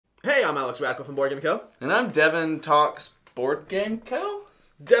Hey, I'm Alex Radcliffe from Board Game Co. And I'm Devon Talks Board Game Co.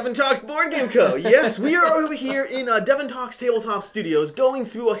 Devon Talks Board Game Co. Yes, we are over here in Devon Talks Tabletop Studios going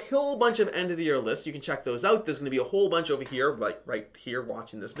through a whole bunch of end-of-the-year lists. You can check those out. There's going to be a whole bunch over here, like right here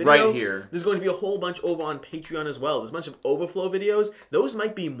watching this video. Right here. There's going to be a whole bunch over on Patreon as well. There's a bunch of overflow videos. Those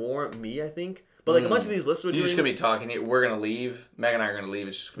might be more me, I think. But like a bunch of these lists we're doing... You're just going to be talking. We're going to leave. Meg and I are going to leave.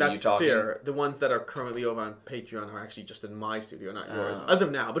 It's just going to be you talking. That's fair. The ones that are currently over on Patreon are actually just in my studio, not yours. As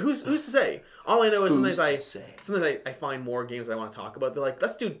of now. But who's to say? All I know is sometimes I find more games that I want to talk about. They're like,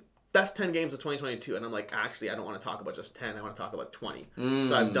 let's do best 10 games of 2022. And I'm like, actually, I don't want to talk about just 10. I want to talk about 20.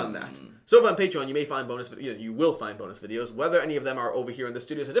 So I've done that. So over on Patreon, you may find you will find bonus videos. Whether any of them are over here in the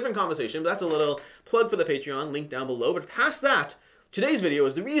studio is a different conversation. But that's a little plug for the Patreon. Link down below. But past that... Today's video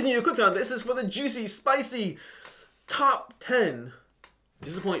is the reason you clicked on this is for the juicy, spicy top 10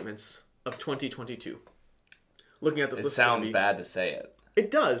 disappointments of 2022. Looking at this list, it sounds bad to say it. It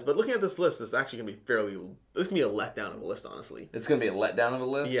does, but looking at this list, it's actually going to be this can be a letdown of a list, honestly. It's going to be a letdown of a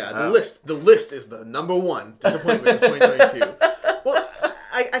list? Yeah, the list is the number one disappointment of 2022. Well,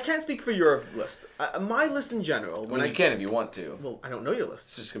 I can't speak for your list. My list in general. Well, you can if you want to. Well, I don't know your list.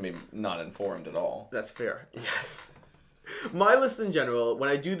 It's just going to be not informed at all. That's fair. Yes. My list in general, when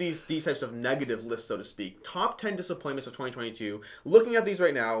I do these types of negative lists, so to speak, top 10 disappointments of 2022, looking at these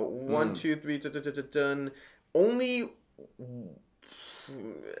right now, 1, 2, 3, done. Only,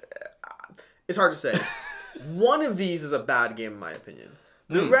 it's hard to say. One of these is a bad game in my opinion.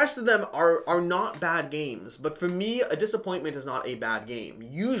 The rest of them are not bad games, but for me, a disappointment is not a bad game.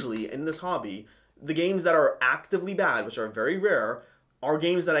 Usually, in this hobby, the games that are actively bad, which are very rare, are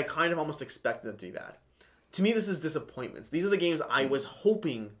games that I kind of almost expected them to be bad. To me, this is disappointments. These are the games I was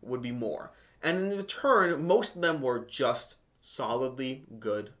hoping would be more. And in return, most of them were just solidly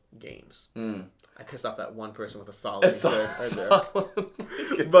good games. I pissed off that one person with a solid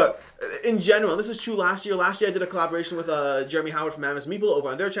good. But in general, this is true last year. Last year, I did a collaboration with Jeremy Howard from Mammoth Meeple over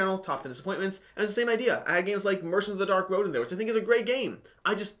on their channel, Top 10 Disappointments. And it's the same idea. I had games like Merchants of the Dark Road in there, which I think is a great game.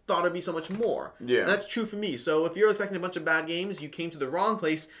 I just thought it'd be so much more. Yeah. And that's true for me. So if you're expecting a bunch of bad games, you came to the wrong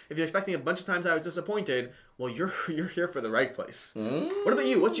place. If you're expecting a bunch of times I was disappointed, well, you're here for the right place. What about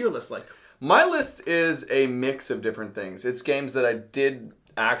you? What's your list like? My list is a mix of different things. It's games that I did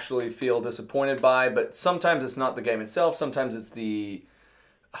actually feel disappointed by, but sometimes it's not the game itself. Sometimes it's the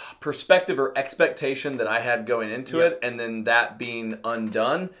perspective or expectation that I had going into it, and then that being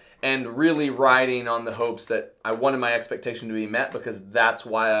undone, and really riding on the hopes that I wanted my expectation to be met because that's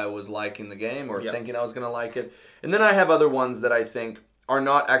why I was liking the game or thinking I was going to like it. And then I have other ones that I think are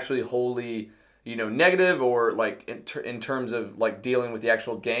not actually wholly, negative or like in terms of like dealing with the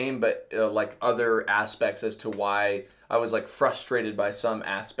actual game, but like other aspects as to why I was like frustrated by some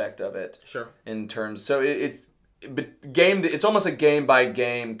aspect of it. Sure. In terms, so it's almost a game by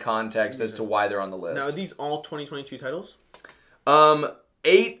game context as to why they're on the list. Now, are these all 2022 titles?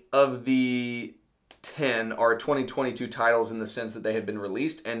 8 of the 10 are 2022 titles in the sense that they have been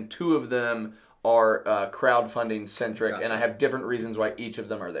released, and 2 of them are crowdfunding centric, and I have different reasons why each of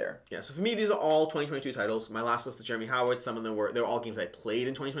them are there. Yeah, so for me, these are all 2022 titles. My last list with Jeremy Howard, some of them they're all games I played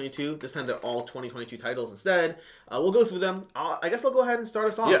in 2022. This time they're all 2022 titles instead. We'll go through them. I guess I'll go ahead and start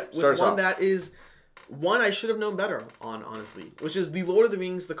us off with one that is one I should have known better on, honestly, which is the Lord of the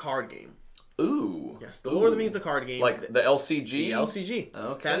Rings, the card game. Ooh. Yes, the Lord of the Rings, the card game. Like the LCG? The LCG.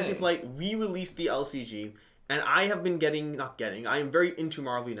 Okay. Fantasy Flight re-released the LCG. And I have been I am very into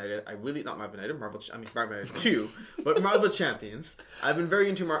Marvel United. Marvel United 2, but Marvel Champions. I've been very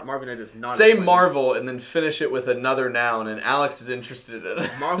into Marvel United. Say Marvel and then finish it with another noun, and Alex is interested in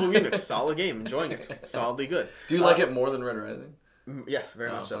it. Marvel Remix, solid game, enjoying it, solidly good. Do you like it more than Red Rising? Yes,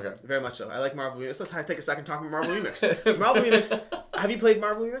 very much so. Okay. Very much so. I like Marvel Remix. Let's take a second talking about Marvel Remix. Marvel Remix. Have you played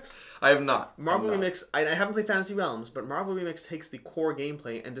Marvel Remix? I have not. Marvel Remix. I haven't played Fantasy Realms, but Marvel Remix takes the core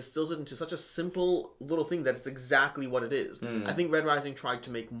gameplay and distills it into such a simple little thing that it's exactly what it is. I think Red Rising tried to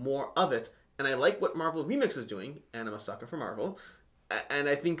make more of it, and I like what Marvel Remix is doing, and I'm a sucker for Marvel. And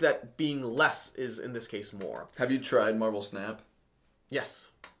I think that being less is, in this case, more. Have you tried Marvel Snap? Yes.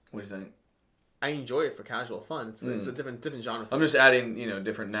 What do you think? I enjoy it for casual fun. It's a different genre. I'm just adding,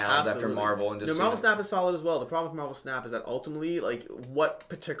 different nouns after Marvel and just. Marvel Snap is solid as well. The problem with Marvel Snap is that ultimately, like, what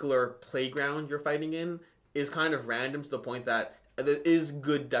particular playground you're fighting in is kind of random to the point that there is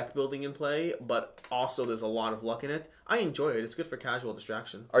good deck building in play, but also there's a lot of luck in it. I enjoy it. It's good for casual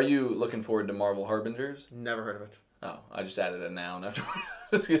distraction. Are you looking forward to Marvel Harbingers? Never heard of it. Oh, I just added a noun afterwards.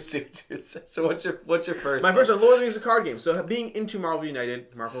 Just gonna see what it says. So what's your first? My first one, Lord of the Rings, is a card game. So being into Marvel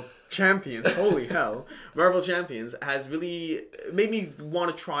United, Marvel Champions, holy hell. Marvel Champions has really made me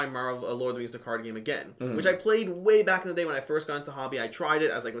want to try Marvel Lord of the Rings the card game again, which I played way back in the day when I first got into the hobby. I tried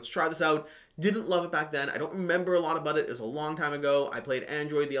it. I was like, let's try this out. Didn't love it back then. I don't remember a lot about it. It was a long time ago. I played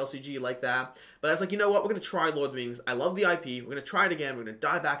Android, the LCG, like that. But I was like, you know what? We're going to try Lord of the Rings. I love the IP. We're going to try it again. We're going to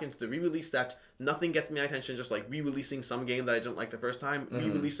dive back into the re-release set. Nothing gets my attention, just like re-releasing some game that I didn't like the first time.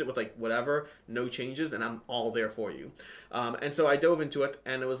 Re-release it with like whatever, no changes, and I'm all there for you. And so I dove into it,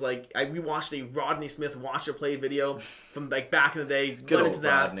 and it was like, we watched a Rodney Smith Watch Or Play video from like back in the day. Good old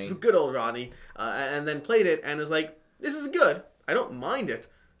Rodney. Good old Rodney. And then played it, and was like, this is good. I don't mind it.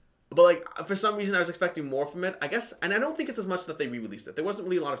 But, like, for some reason, I was expecting more from it, I guess. And I don't think it's as much that they re-released it. There wasn't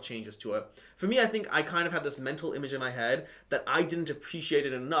really a lot of changes to it. For me, I think I kind of had this mental image in my head that I didn't appreciate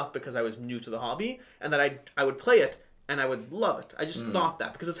it enough because I was new to the hobby, and that I would play it and I would love it. I just thought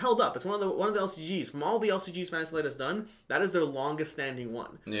that because it's held up. It's one of the LCGs. From all the LCGs Fantasy Flight has done, that is their longest standing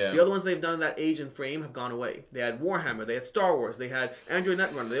one. Yeah. The other ones they've done in that age and frame have gone away. They had Warhammer, they had Star Wars, they had Android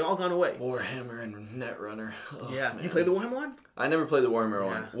Netrunner. They all gone away. Warhammer and Netrunner. Oh, yeah. Man. You played the Warhammer one? I never played the Warhammer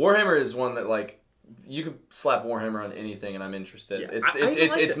one. Warhammer is one that like you could slap Warhammer on anything and I'm interested. Yeah,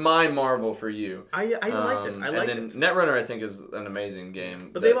 it's my Marvel for you. I liked it. I liked it. And then Netrunner I think is an amazing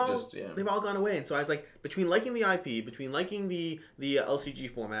game. But they've all gone away, and so I was like, between liking the IP, between liking the LCG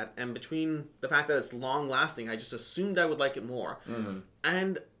format, and between the fact that it's long lasting, I just assumed I would like it more.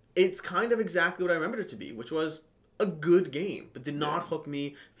 And it's kind of exactly what I remembered it to be, which was a good game, but did not hook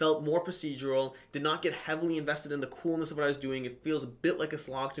me, felt more procedural, did not get heavily invested in the coolness of what I was doing. It feels a bit like a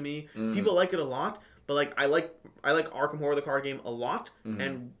slog to me. People like it a lot, but like I like Arkham Horror the card game a lot,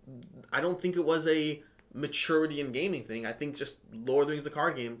 and I don't think it was a maturity in gaming thing. I think just Lord of the Rings the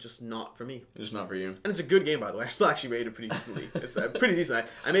card game, just not for me. Just not for you. And it's a good game, by the way. I still actually rated it pretty decently. It's pretty decent.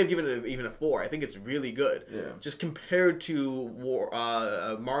 I may have given it even a 4. I think it's really good. Yeah. Just compared to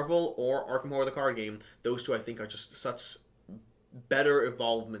Marvel or Arkham Horror the card game, those two I think are just such better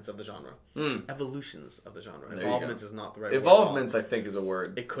evolvements of the genre. Evolutions of the genre. Evolvements is not the right word. Evolvements, I think, is a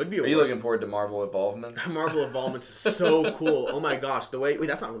word. It could be a word. Are you looking forward to Marvel Evolvements? Marvel Evolvements is so cool. Oh my gosh. The way... Wait,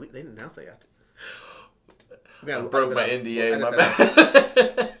 that's not really... They didn't announce that yet. I broke my NDA. My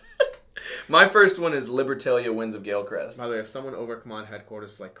bad. My first one is Libertalia Winds of Galecrest. By the way, if someone over at Command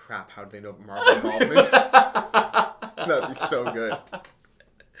Headquarters is like, crap, how do they know Marvel Involvements? That'd be so good.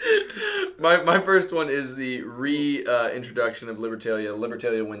 My first one is the reintroduction of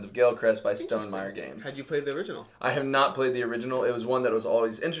Libertalia Winds of Galecrest by Stonemaier Games. Had you played the original? I have not played the original. It was one that I was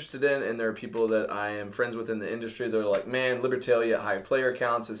always interested in, and there are people that I am friends with in the industry. They're like, man, Libertalia at high player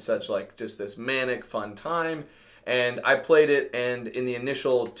counts is such like just this manic fun time. And I played it, and in the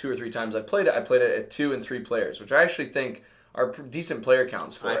initial 2 or 3 times I played it at 2 and 3 players, which I actually think are decent player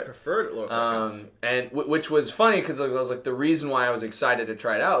counts for it. I preferred it lower player counts. And which was funny because I was like, the reason why I was excited to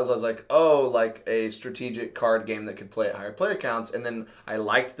try it out was I was like, oh, like a strategic card game that could play at higher player counts. And then I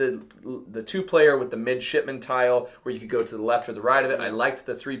liked the 2-player with the midshipman tile where you could go to the left or the right of it. I liked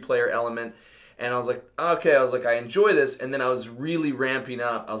the 3-player element. And I was like, okay, I enjoy this. And then I was really ramping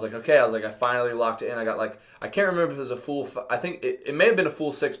up. I was like, okay, I finally locked it in. I got like, I can't remember if it was a full, I think it may have been a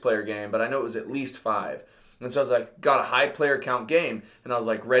full 6-player game, but I know it was at least 5. And so I was like, got a high player count game. And I was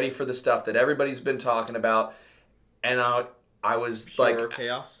like, ready for the stuff that everybody's been talking about. And I was pure like,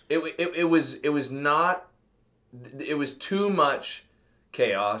 chaos. It was not, it was too much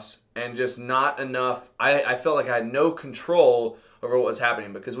chaos and just not enough. I felt like I had no control over what was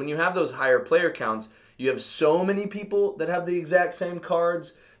happening, because when you have those higher player counts, you have so many people that have the exact same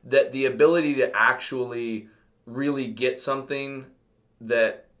cards that the ability to actually really get something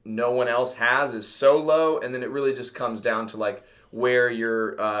that no one else has is so low, and then it really just comes down to like where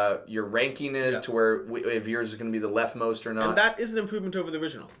your ranking is, to where if yours is going to be the leftmost or not. And that is an improvement over the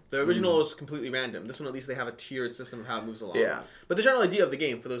original. The original is completely random. This one, at least, they have a tiered system of how it moves along. Yeah. But the general idea of the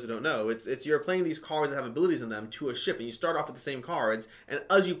game, for those who don't know, it's you're playing these cards that have abilities in them to a ship, and you start off with the same cards, and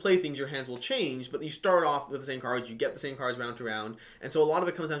as you play things, your hands will change, but you start off with the same cards, you get the same cards round to round, and so a lot of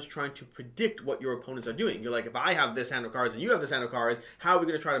it comes down to trying to predict what your opponents are doing. You're like, if I have this hand of cards and you have this hand of cards, how are we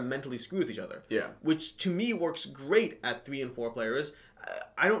going to try to mentally screw with each other? Yeah. Which, to me, works great at 3 and 4 players.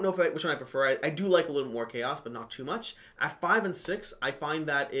 I don't know which one I prefer. I do like a little more chaos, but not too much. At 5 and 6, I find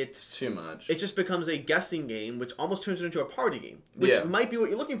that it's too much. It just becomes a guessing game, which almost turns it into a party game, which might be what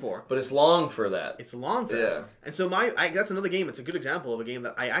you're looking for. But it's long for that. It's long for that. And so that's another game. It's a good example of a game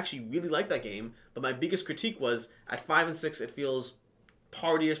that I actually really like that game, but my biggest critique was at 5 and 6, it feels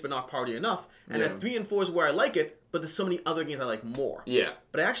partyish, but not party enough. And at 3 and 4 is where I like it, but there's so many other games I like more. Yeah.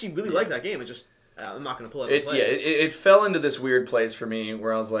 But I actually really like that game. It just... I'm not going to pull it up and play it fell into this weird place for me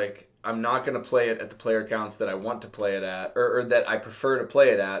where I was like, I'm not going to play it at the player counts that I want to play it at, or that I prefer to play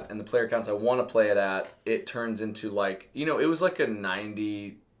it at, and the player counts I want to play it at, it turns into like, you know, it was like a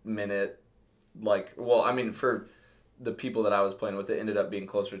 90-minute, like, well, I mean, for the people that I was playing with, it ended up being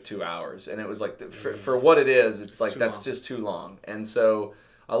closer to 2 hours, and it was like, for what it is, it's like, that's just too long, and so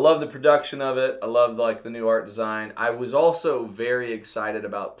I love the production of it, I love like the new art design. I was also very excited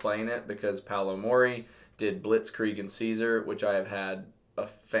about playing it because Paolo Mori did Blitzkrieg and Caesar, which I have had a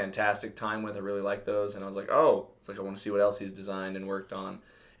fantastic time with. I really like those, and I was like, oh, it's like I want to see what else he's designed and worked on,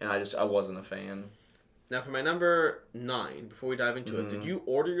 and I wasn't a fan. Now for my number 9, before we dive into it, did you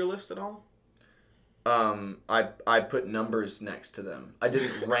order your list at all? I put numbers next to them. I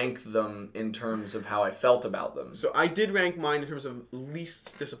didn't rank them in terms of how I felt about them. So I did rank mine in terms of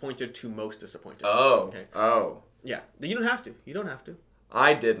least disappointed to most disappointed. Oh, okay. Oh, yeah. You don't have to. You don't have to.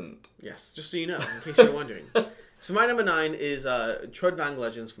 I didn't. Yes, just so you know, in case you're wondering. So my number 9 is Trudvang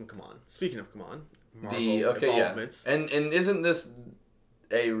Legends from Come On. Speaking of Come On, Marvel involvements. Yeah. And isn't this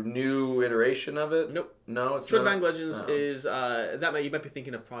a new iteration of it? Nope. No, it's Trudvang not. Legends is you might be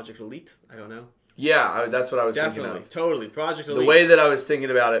thinking of Project Elite. I don't know. Yeah, that's what I was thinking of. Totally. Project Elite. The way that I was thinking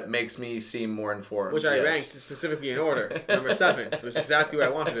about it makes me seem more informed. Which I ranked specifically in order. Number 7. It was exactly where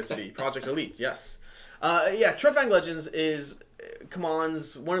I wanted it to be. Project Elite, yes. Trudvang Legends is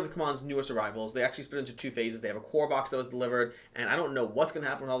one of the Come On's newest arrivals. They actually split into 2 phases. They have a core box that was delivered, and I don't know what's going to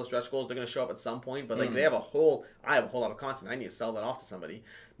happen with all the stretch goals. They're going to show up at some point, but like I have a whole lot of content. I need to sell that off to somebody.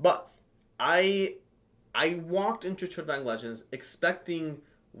 But I walked into Trudvang Legends expecting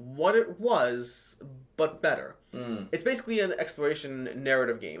what it was, but better. It's basically an exploration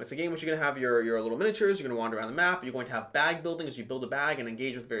narrative game. It's a game in which you're going to have your little miniatures, you're going to wander around the map, you're going to have bag building as you build a bag and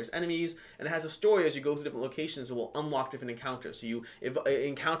engage with various enemies, and it has a story as you go through different locations that will unlock different encounters. So you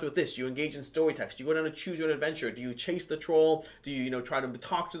encounter with this, you engage in story text, you go down to choose your own adventure. Do you chase the troll? Do you try to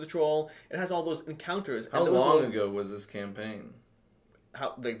talk to the troll? It has all those encounters. How long ago was this campaign?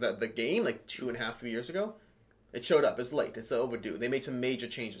 The game? Like 2.5, 3 years ago? It showed up. It's late. It's overdue. They made some major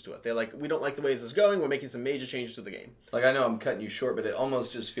changes to it. They're like, we don't like the way this is going. We're making some major changes to the game. Like, I know I'm cutting you short, but it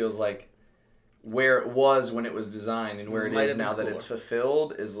almost just feels like where it was when it was designed and where it is now that it's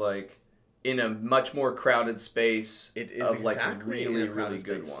fulfilled is like in a much more crowded space. It is of exactly like really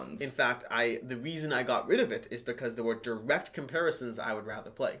good ones. In fact, the reason I got rid of it is because there were direct comparisons I would rather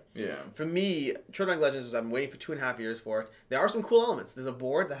play. Yeah. For me, Trudvang Legends, I've been waiting for 2.5 years for it. There are some cool elements. There's a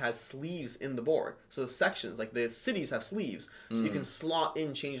board that has sleeves in the board. So the sections, like the cities have sleeves. So you can slot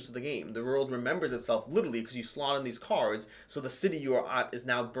in changes to the game. The world remembers itself literally because you slot in these cards. So the city you are at is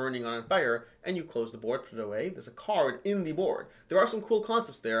now burning on fire, and you close the board, put it away. There's a card in the board. There are some cool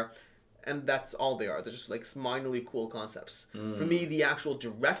concepts there. And that's all they are. They're just like minorly cool concepts. For me, the actual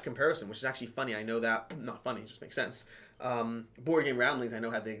direct comparison, which is actually funny, I know that, not funny, it just makes sense. Board Game Ramblings, I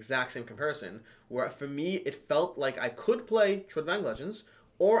know, had the exact same comparison, where for me, it felt like I could play Trudvang Legends,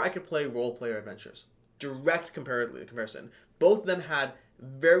 or I could play Role Player Adventures. Direct comparison. Both of them had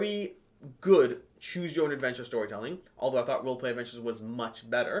very good choose-your-own-adventure storytelling, although I thought Role Player Adventures was much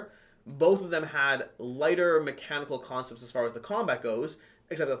better. Both of them had lighter mechanical concepts as far as the combat goes,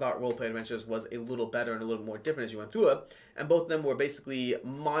 except I thought Roleplay Adventures was a little better and a little more different as you went through it. And both of them were basically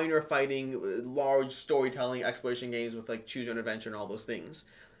minor fighting, large storytelling, exploration games with like choose your own adventure and all those things.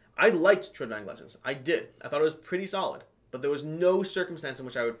 I liked Trudvang Legends. I did. I thought it was pretty solid. But there was no circumstance in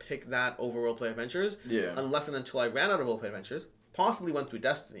which I would pick that over Roleplay Adventures. Yeah. Unless and until I ran out of Roleplay Adventures. Possibly went through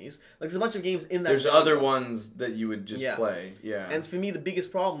Destinies. Like there's a bunch of games in that. There's other ones that you would just play. Yeah. And for me, the biggest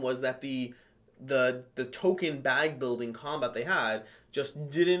problem was that the token bag building combat they had just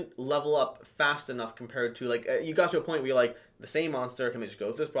didn't level up fast enough compared to, like, you got to a point where you're like, the same monster, can we just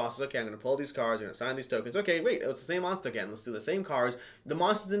go through this process? Okay, I'm going to pull these cards, I'm going to assign these tokens. Okay, wait, it's the same monster again. Let's do the same cards. The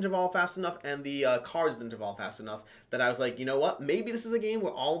monsters didn't evolve fast enough, and the cards didn't evolve fast enough that I was like, you know what? Maybe this is a game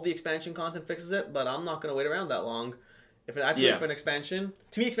where all the expansion content fixes it, but I'm not going to wait around that long. If I have to wait for an expansion,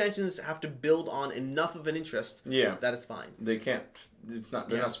 to me, expansions have to build on enough of an interest that it's fine. They can't. It's not.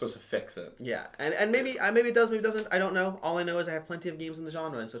 They're not supposed to fix it. Yeah, and maybe it does, maybe it doesn't. I don't know. All I know is I have plenty of games in the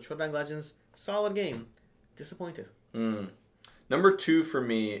genre, and so Trudvang Legends, solid game. Disappointed. Number 2 for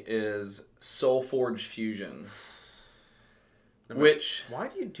me is Solforge Fusion. Why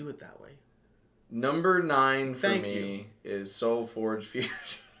do you do it that way? Number 9 for me is Solforge Fusion.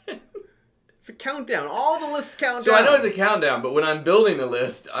 It's a countdown. All the lists count so down. I know it's a countdown, but when I'm building a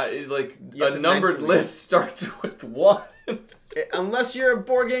list, a numbered list starts with 1. Unless you're a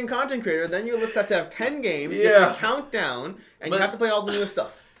board game content creator, then your list have to have 10 games. You have to count down, and you have to play all the newest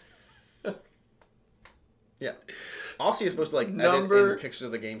stuff. Yeah. Also, you're supposed to edit in pictures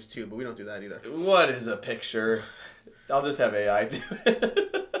of the games too, but we don't do that either. What is a picture? I'll just have AI do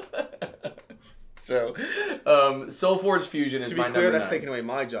it. So, Solforge Fusion is my number 9. To be clear, that's taking away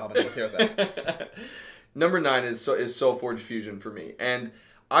my job, and I'm okay with that. Number 9 is Solforge Fusion for me. And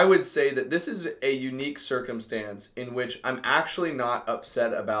I would say that this is a unique circumstance in which I'm actually not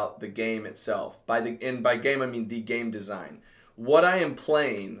upset about the game itself. By game, I mean the game design. What I am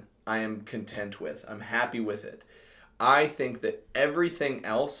playing, I am content with. I'm happy with it. I think that everything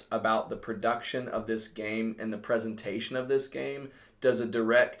else about the production of this game and the presentation of this game does a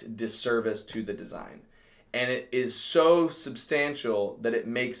direct disservice to the design. And it is so substantial that it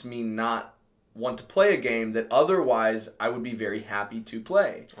makes me not want to play a game that otherwise I would be very happy to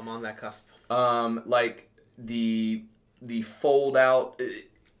play. I'm on that cusp. Like the fold out,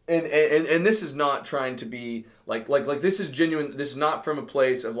 and this is not trying to be like this is genuine. This is not from a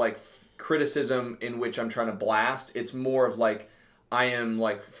place of like criticism in which I'm trying to blast. It's more of like I am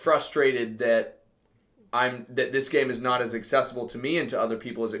like frustrated that this game is not as accessible to me and to other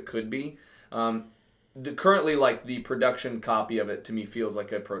people as it could be. Currently, like the production copy of it to me feels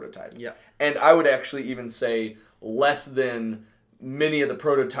like a prototype. Yeah. And I would actually even say less than many of the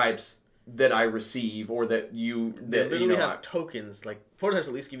prototypes that I receive or that they literally have I, tokens. Like prototypes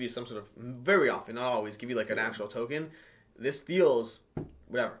at least give you some sort of, very often, not always, give you like an actual token. This feels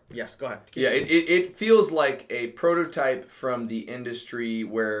whatever. Yes, go ahead. It feels like a prototype from the industry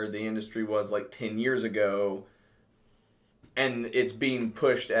where the industry was like 10 years ago. And it's being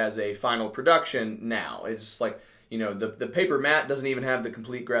pushed as a final production now. It's like, the paper mat doesn't even have the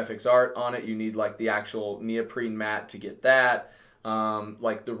complete graphics art on it. You need like the actual neoprene mat to get that.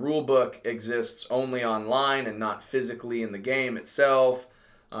 Like the rule book exists only online and not physically in the game itself.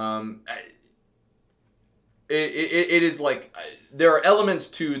 It is like there are elements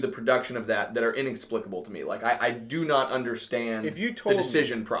to the production of that are inexplicable to me. Like I do not understand the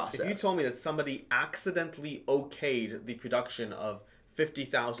decision process. If you told me that somebody accidentally okayed the production of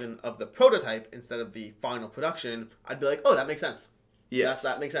 50,000 of the prototype instead of the final production, I'd be like, oh, that makes sense. Yes.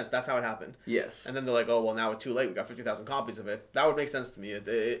 That makes sense. That's how it happened. Yes. And then they're like, oh, well, now it's too late. We got 50,000 copies of it. That would make sense to me.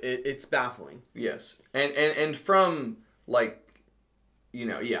 It's baffling. Yes. And from like,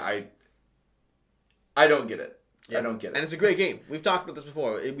 I don't get it. Yeah. I don't get it. And it's a great game. We've talked about this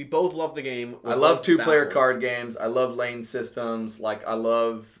before. We both love the game. I love two-player card games. I love lane systems. Like, I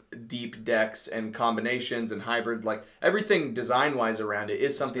love deep decks and combinations and hybrid. Like, everything design-wise around it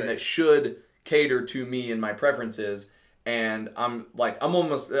is something that should cater to me and my preferences. And I'm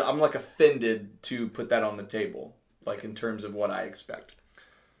offended to put that on the table. Like, in terms of what I expect.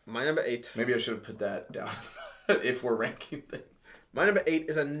 My number 8. Maybe I should have put that down if we're ranking things. My number 8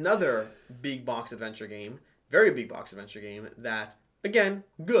 is another big box adventure game, very big box adventure game that, again,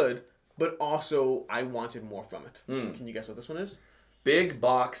 good, but also I wanted more from it. Can you guess what this one is? Big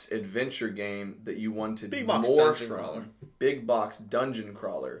box adventure game that you wanted big box more dungeon from. Crawler. Big box dungeon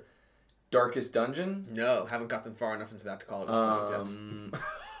crawler. Darkest Dungeon? No, haven't gotten far enough into that to call it a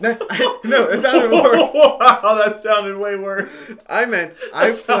yet. No, it sounded worse. Wow, that sounded way worse. I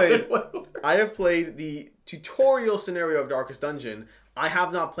have played the tutorial scenario of Darkest Dungeon. I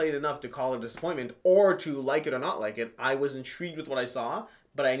have not played enough to call it a disappointment or to like it or not like it. I was intrigued with what I saw,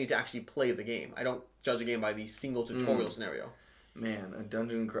 but I need to actually play the game. I don't judge a game by the single tutorial scenario. Man, a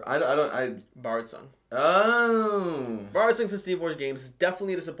dungeon... Bardsung. Oh. Bardsung for Solforge Games is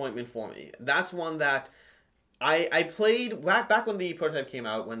definitely a disappointment for me. That's one that I played back when the prototype came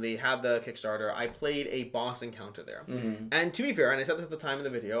out, when they had the Kickstarter. I played a boss encounter there. Mm-hmm. And to be fair, and I said this at the time of the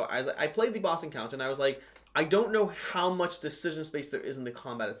video, I played the boss encounter and I was like, I don't know how much decision space there is in the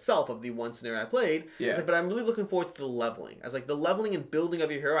combat itself of the one scenario I played. Yeah. But I'm really looking forward to the leveling. I was like, the leveling and building of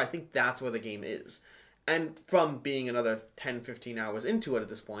your hero, I think that's where the game is. And from being another 10, 15 hours into it at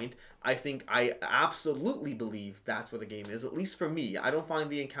this point, I absolutely believe that's where the game is, at least for me. I don't find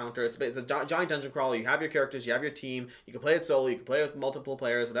the encounter, it's a giant dungeon crawler, you have your characters, you have your team, you can play it solo, you can play it with multiple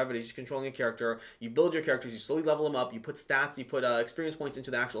players, whatever it is, you're controlling a character, you build your characters, you slowly level them up, you put stats, you put experience points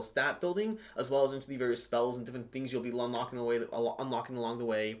into the actual stat building, as well as into the various spells and different things you'll be unlocking along the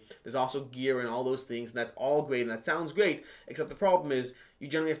way. There's also gear and all those things, and that's all great, and that sounds great, except the problem is, you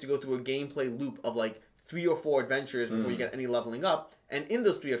generally have to go through a gameplay loop of like 3 or 4 adventures before you get any leveling up. And in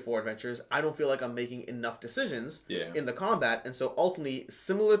those 3 or 4 adventures, I don't feel like I'm making enough decisions in the combat. And so ultimately,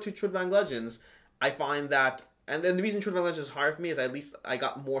 similar to Trudvang Legends, I find that... And then the reason Trudvang Legends is hard for me is at least I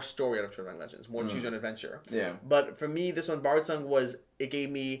got more story out of Trudvang Legends, more choose your own adventure. Yeah. But for me, this one, Bardsung, it gave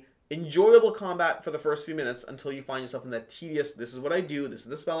me enjoyable combat for the first few minutes until you find yourself in that tedious, this is what I do, this is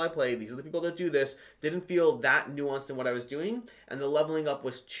the spell I play, these are the people that do this. Didn't feel that nuanced in what I was doing, and the leveling up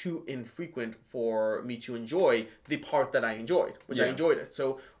was too infrequent for me to enjoy the part that I enjoyed, which I enjoyed it.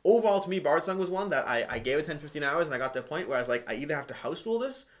 So overall, to me, Bardsung was one that I gave it 10, 15 hours, and I got to a point where I was like, I either have to house rule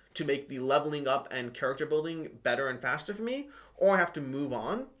this, to make the leveling up and character building better and faster for me, or I have to move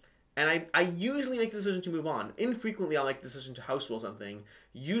on. And I usually make the decision to move on. Infrequently, I'll make the decision to house rule something.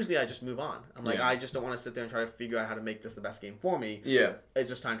 Usually, I just move on. I'm like, I just don't want to sit there and try to figure out how to make this the best game for me. Yeah. It's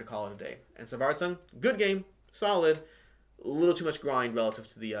just time to call it a day. And so Bardsung, good game, solid, a little too much grind relative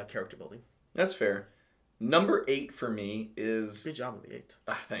to the character building. That's fair. Number 8 for me is... Good job with the 8.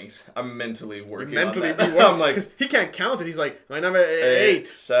 Thanks. I'm mentally working mentally on that. I'm like... Because he can't count it. He's like, my number 8.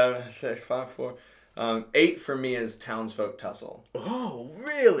 7, 6, 5, 4... 8 for me is Townsfolk Tussle. Oh,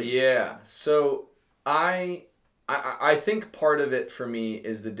 really? Yeah. So I think part of it for me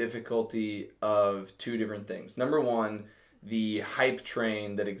is the difficulty of 2 different things. Number 1, the hype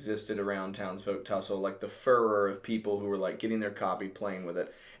train that existed around Townsfolk Tussle, like the furor of people who were like getting their copy, playing with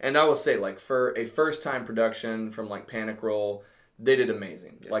it. And I will say, like, for a first-time production from like Panic Roll, they did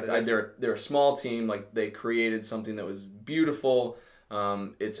amazing. Yes, like they're a small team. Like they created something that was beautiful.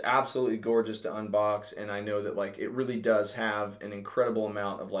 It's absolutely gorgeous to unbox, and I know that like it really does have an incredible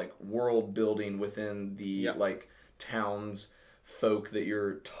amount of like world building within the like towns folk that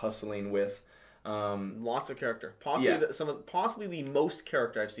you're tussling with. Lots of character, possibly possibly the most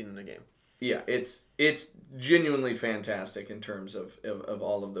character I've seen in a game. Yeah, it's genuinely fantastic in terms of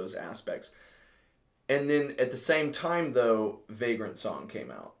all of those aspects. And then at the same time though, Vagrant Song came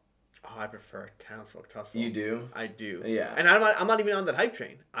out. Oh, I prefer Townsfolk Tussle. You do? I do. Yeah. And I'm not even on that hype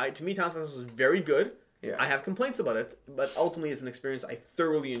train. To me, Townsfolk Tussle is very good. Yeah. I have complaints about it, but ultimately it's an experience I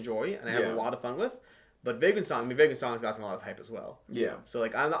thoroughly enjoy and I have a lot of fun with. But Vagrant Song has gotten a lot of hype as well. Yeah. So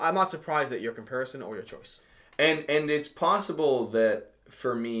like I'm not surprised at your comparison or your choice. And it's possible that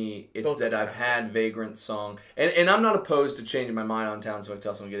for me it's both that I've had Vagrant Song and I'm not opposed to changing my mind on Townsfolk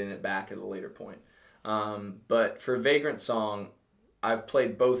Tussle and getting it back at a later point. But for Vagrant Song, I've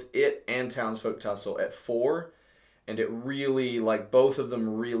played both it and Townsfolk Tussle at 4, and it really, like, both of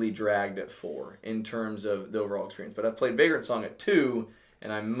them really dragged at 4 in terms of the overall experience. But I've played Vagrant Song at 2,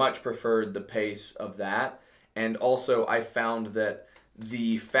 and I much preferred the pace of that. And also, I found that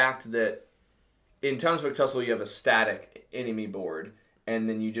the fact that in Townsfolk Tussle you have a static enemy board, and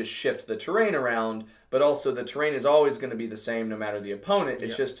then you just shift the terrain around, but also the terrain is always going to be the same no matter the opponent.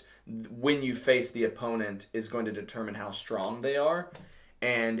 It's just when you face the opponent is going to determine how strong they are.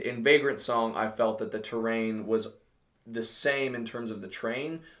 And in Vagrant Song, I felt that the terrain was the same in terms of the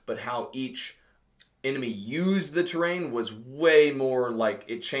terrain, but how each enemy used the terrain was way more like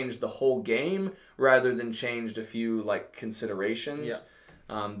it changed the whole game rather than changed a few like considerations.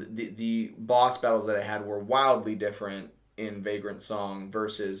 Yeah. The boss battles that I had were wildly different in Vagrant Song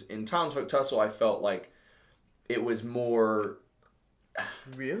versus in Townsfolk Tussle. I felt like it was more...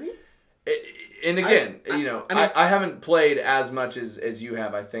 Really? And again, I haven't played as much as you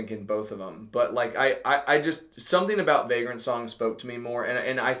have, I think, in both of them. But like I just something about Vagrant Song spoke to me more,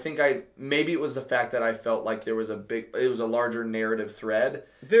 and I think maybe it was the fact that I felt like there was a larger narrative thread.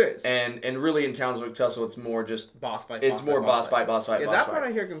 There is, and really in Townsfolk Tussle, it's more just boss fight. It's more boss fight. Yeah, that part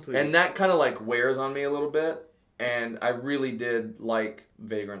I hear completely. And that kind of like wears on me a little bit. And I really did like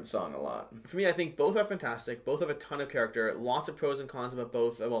Vagrant Song a lot. For me, I think both are fantastic. Both have a ton of character. Lots of pros and cons about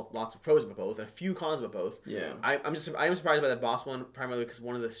both. Well, lots of pros about both, and a few cons about both. Yeah. I am surprised by that boss one, primarily because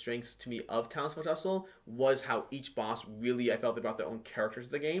one of the strengths to me of Townsfolk Tussle was how each boss really, I felt they brought their own character to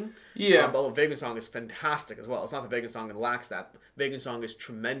the game. Yeah. But Vagrant Song is fantastic as well. It's not the Vagrant Song that lacks that. Vagrant Song is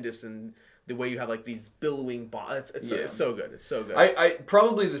tremendous in the way you have like these billowing boss. It's so good. It's so good. I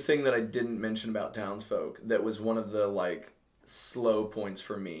probably the thing that I didn't mention about Townsfolk that was one of the like slow points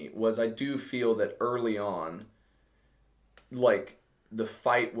for me was I do feel that early on, like the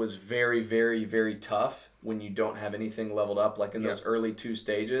fight was very, very, very tough when you don't have anything leveled up, like in those early 2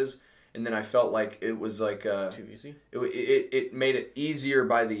 stages. And then I felt like it was like too easy. It made it easier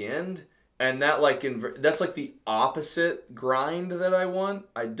by the end. And that like that's like the opposite grind that I want.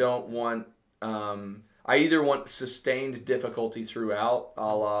 I don't want. I either want sustained difficulty throughout,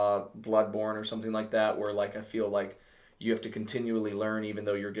 a la Bloodborne or something like that, where like I feel like you have to continually learn even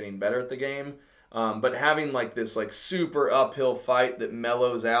though you're getting better at the game. But having like this like super uphill fight that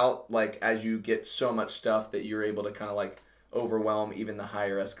mellows out like as you get so much stuff that you're able to kind of like overwhelm even the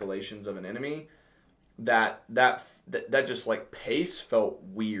higher escalations of an enemy. That just like pace felt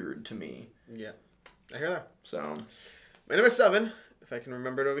weird to me. Yeah, I hear that. So, my number 7, if I can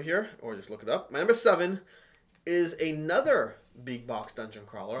remember it over here, or just look it up. My number 7 is another big box dungeon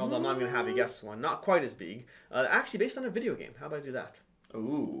crawler, although I'm not going to have you guess one. Not quite as big. Actually, based on a video game. How about I do that?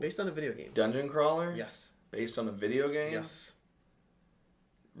 Ooh. Based on a video game. Dungeon crawler? Yes. Based on a video game? Yes.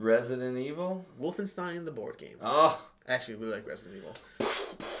 Resident Evil? Wolfenstein, the board game. Oh. Actually, we like Resident Evil.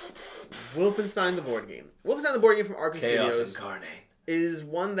 Wolfenstein, the board game. Wolfenstein, the board game from Arkham Chaos Studios. Incarnate. is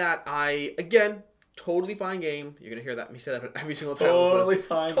one that I, again, totally fine game. You're going to hear that me say that every single time. Totally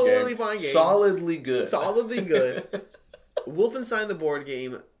fine game. Solidly good. Solidly good. Wolfenstein, the board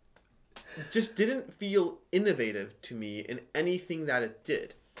game, just didn't feel innovative to me in anything that it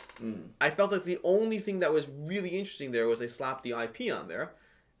did. I felt like the only thing that was really interesting there was they slapped the IP on there,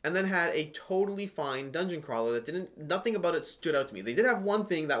 and then had a totally fine dungeon crawler that nothing about it stood out to me. They did have one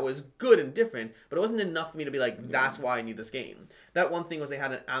thing that was good and different, but it wasn't enough for me to be like, that's why I need this game. That one thing was they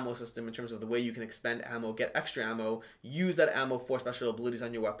had an ammo system in terms of the way you can expend ammo, get extra ammo, use that ammo for special abilities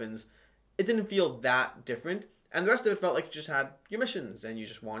on your weapons. It didn't feel that different. And the rest of it felt like you just had your missions, and you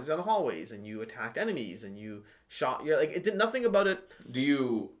just wandered down the hallways, and you attacked enemies, and you shot. It did nothing about it. Do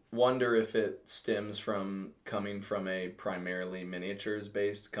you wonder if it stems from coming from a primarily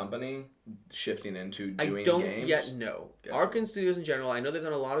miniatures-based company, shifting into doing games? I don't yet know. Gotcha. Arkane Studios in general, I know they've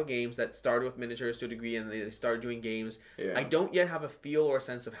done a lot of games that started with miniatures to a degree, and they started doing games. Yeah. I don't yet have a feel or a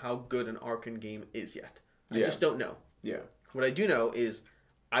sense of how good an Arkane game is yet. I just don't know. Yeah. What I do know is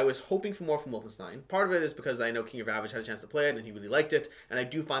I was hoping for more from Wolfenstein. Part of it is because I know King of Ravage had a chance to play it, and he really liked it, and I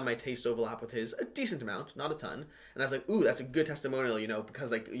do find my taste overlap with his a decent amount, not a ton. And I was like, ooh, that's a good testimonial, because,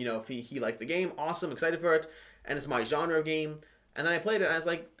 if he liked the game, awesome, excited for it, and it's my genre of game. And then I played it, and I was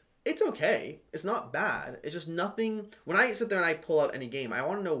like, it's okay. It's not bad. It's just nothing. When I sit there and I pull out any game, I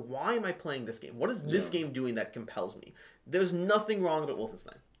want to know, why am I playing this game? What is this game doing that compels me? There's nothing wrong about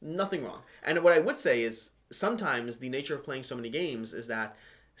Wolfenstein. Nothing wrong. And what I would say is, sometimes the nature of playing so many games is that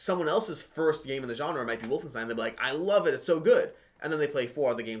someone else's first game in the genre might be Wolfenstein. They'll be like, I love it, it's so good. And then they play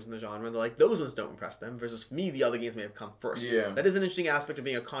 4 other games in the genre, and they're like, those ones don't impress them, versus me, the other games may have come first. Yeah. That is an interesting aspect of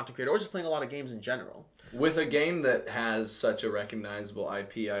being a content creator, or just playing a lot of games in general. With a game that has such a recognizable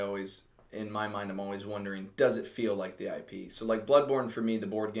IP, in my mind, I'm always wondering, does it feel like the IP? So like Bloodborne, for me, the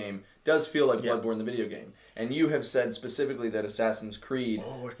board game, does feel like Bloodborne, the video game. And you have said specifically that Assassin's Creed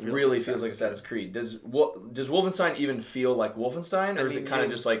really feels like Assassin's Creed. Does Wolfenstein even feel like Wolfenstein? Or is it kind of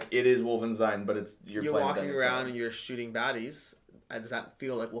just like, it is Wolfenstein, but you're walking around and you're shooting baddies. Does that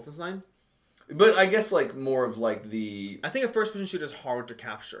feel like Wolfenstein? But I guess like more of like the... I think a first-person shooter is hard to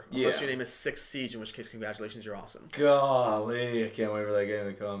capture. Unless your name is Six Siege, in which case, congratulations, you're awesome. Golly, I can't wait for that game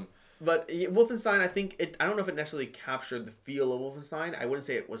to come. But Wolfenstein, I don't know if it necessarily captured the feel of Wolfenstein. I wouldn't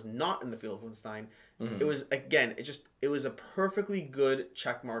say it was not in the feel of Wolfenstein. It was, again, it was a perfectly good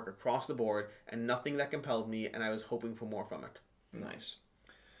check mark across the board, and nothing that compelled me, and I was hoping for more from it. Nice.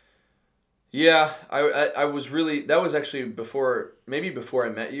 Yeah, I was really, that was actually before I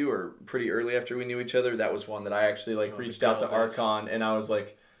met you, or pretty early after we knew each other. That was one that I actually reached out to Archon, and I was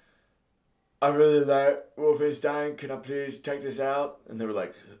like, I really like Wolfenstein, can I please check this out? And they were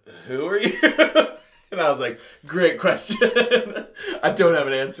like, who are you? And I was like, great question. I don't have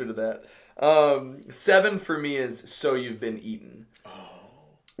an answer to that. 7 for me is So You've Been Eaten. Oh.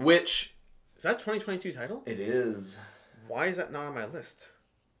 Which... Is that a 2022 title? It is. Why is that not on my list?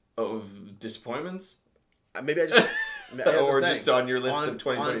 Of disappointments? Maybe I just... or just on your list of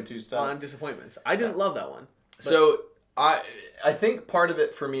 2022 stuff? On disappointments. I didn't love that one. So, I think part of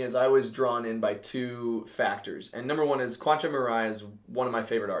it for me is I was drawn in by 2 factors. And number one is Quantum Mirai is one of my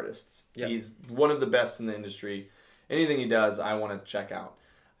favorite artists. Yep. He's one of the best in the industry. Anything he does, I want to check out.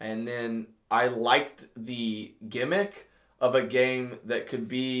 And then I liked the gimmick of a game that could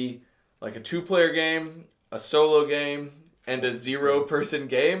be like a 2-player game, a solo game, and a 0-person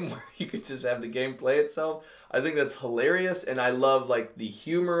game where you could just have the game play itself. I think that's hilarious, and I love the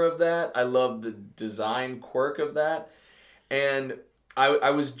humor of that. I love the design quirk of that. And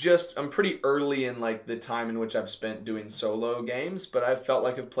I'm pretty early in the time in which I've spent doing solo games, but I felt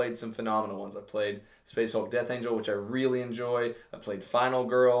like I've played some phenomenal ones. I've played Space Hulk Death Angel, which I really enjoy. I've played Final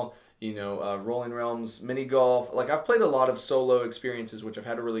Girl, Rolling Realms, Mini Golf. I've played a lot of solo experiences, which I've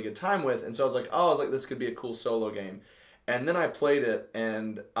had a really good time with. And so I was like, this could be a cool solo game. And then I played it,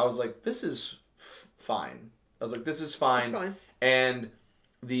 and I was like, this is fine. I was like, this is fine. It's fine. And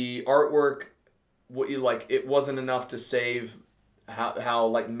the artwork, it wasn't enough to save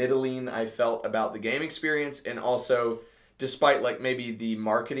how middling I felt about the game experience. And also, despite maybe the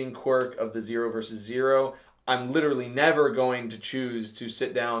marketing quirk of the 0 versus 0, I'm literally never going to choose to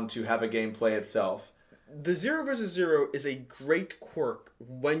sit down to have a game play itself. The 0 versus 0 is a great quirk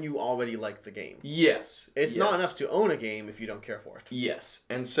when you already like the game. Yes. It's not enough to own a game if you don't care for it. Yes.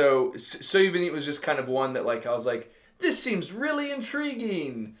 And so You've Been Eaten was just kind of one that I was like, this seems really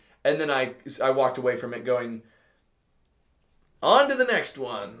intriguing. And then I walked away from it going, On to the next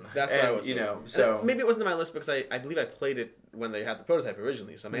one. That's what I was. You know, so and maybe it wasn't on my list because I believe I played it when they had the prototype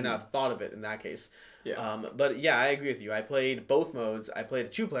originally, so I may not have thought of it in that case. Yeah. But yeah, I agree with you. I played both modes. I played a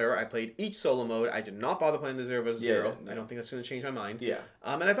 2-player. I played each solo mode. I did not bother playing the 0 vs. 0. I don't think that's going to change my mind. Yeah.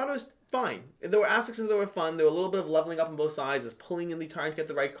 And I thought it was fine. There were aspects of it that were fun. There were a little bit of leveling up on both sides. There's pulling in the trying to get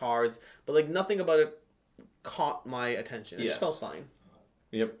the right cards. But like nothing about it caught my attention. It just felt fine.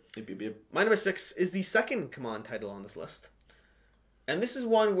 Yep. My number 6 is the second Command title on this list. And this is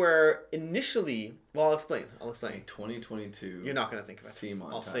one where initially... Well, I'll explain. 2022. You're not going to think of it.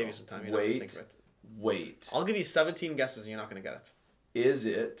 I'll save you some time. You're not going to think of it. Wait. I'll give you 17 guesses and you're not going to get it. Is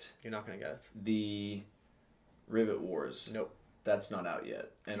it... You're not going to get it. The Rivet Wars? Nope. That's not out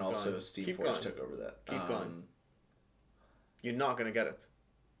yet. And Keep also going. Steam Keep Forge going. took over that. Keep going. You're not going to get it.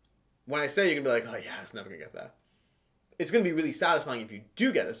 When I say you're going to be like, oh yeah, it's never going to get that. It's going to be really satisfying if you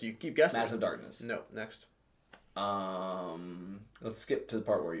do get it, so you keep guessing. Massive Darkness. No, next. Let's skip to the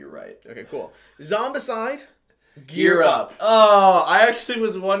part where you're right. Okay, cool. Zombicide. Gear Up. Oh, I actually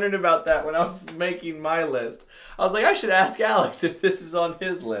was wondering about that when I was making my list. I was like, I should ask Alex if this is on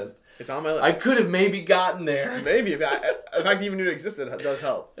his list. It's on my list. I could have maybe gotten there. Maybe. In fact, even knew it existed, it does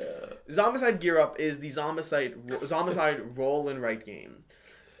help. Zombicide Gear Up is the Zombicide roll and write game.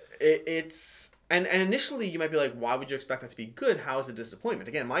 It's... And initially, you might be like, why would you expect that to be good? How is it a disappointment?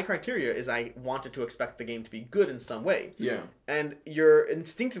 Again, my criteria is I wanted to expect the game to be good in some way. Yeah. And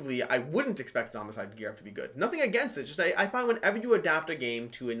instinctively, I wouldn't expect Zombicide Gear Up to be good. Nothing against it. Just I find whenever you adapt a game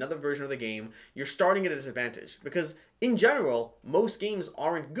to another version of the game, you're starting at a disadvantage. Because, in general, most games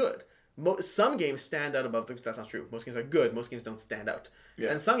aren't good. Some games stand out above... That's not true. Most games are good. Most games don't stand out. Yeah.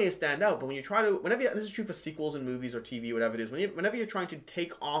 And some games stand out, but when you try to... this is true for sequels in movies or TV, whatever it is. Whenever you're trying to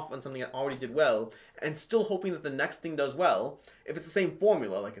take off on something that already did well, and still hoping that the next thing does well, if it's the same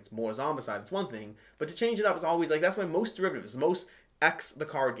formula, like it's more Zombicide, it's one thing. But to change it up is always... like that's why most derivatives, most X the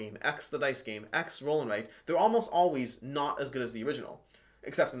card game, X the dice game, X roll and write, they're almost always not as good as the original.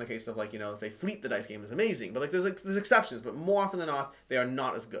 Except in the case of, like, let's say Fleet the dice game is amazing. But like there's exceptions, but more often than not, they are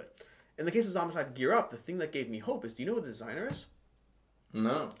not as good. In the case of Zombicide Gear Up, the thing that gave me hope is, do you know who the designer is?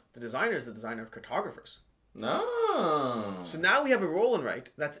 No. The designer is the designer of Cartographers. No. So now we have a roll and write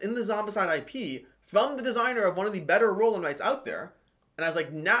that's in the Zombicide IP from the designer of one of the better roll and writes out there. And I was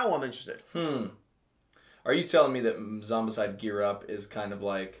like, now I'm interested. Are you telling me that Zombicide Gear Up is kind of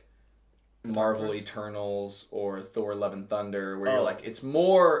like Marvel Eternals or Thor Love and Thunder, where you're like, it's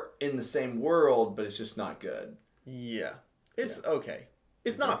more in the same world, but it's just not good? Yeah. It's okay.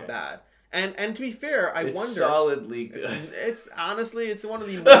 It's not bad. And to be fair, I wonder... It's solidly good. It's honestly, it's one of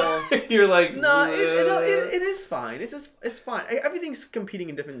the more... You're like... No, it is fine. It's fine. Everything's competing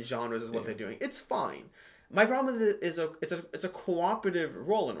in different genres is what they're doing. It's fine. My problem with it is it's a cooperative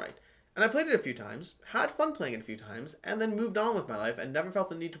roll and write. And I played it a few times, had fun playing it a few times, and then moved on with my life and never felt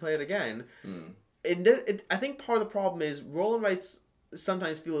the need to play it again. I think part of the problem is roll and writes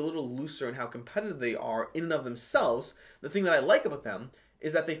sometimes feel a little looser in how competitive they are in and of themselves. The thing that I like about them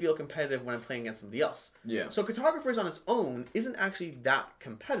is that they feel competitive when I'm playing against somebody else. Yeah. So Cartographers on its own isn't actually that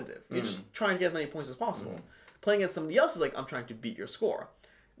competitive. You're just trying to get as many points as possible. Playing against somebody else is like, I'm trying to beat your score.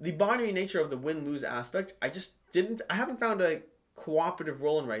 The binary nature of the win-lose aspect, I haven't found a cooperative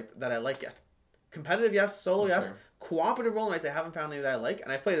roll and write that I like yet. Competitive, yes. Solo, yes. Fair. Cooperative roll and writes, I haven't found any that I like.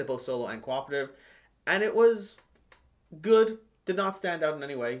 And I played it both solo and cooperative. And it was good. Did not stand out in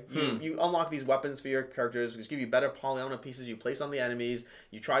any way. You unlock these weapons for your characters, which give you better polygonal pieces you place on the enemies.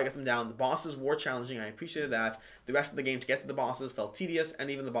 You try to get them down. The bosses were challenging. I appreciated that. The rest of the game to get to the bosses felt tedious, and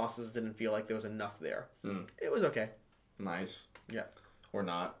even the bosses didn't feel like there was enough there. It was okay. Nice. Yeah. Or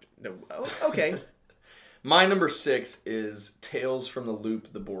not. No, okay. My number 6 is Tales from the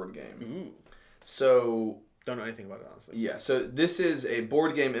Loop, the board game. Ooh. So... Don't know anything about it, honestly. Yeah, so this is a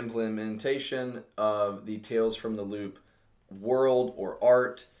board game implementation of the Tales from the Loop world or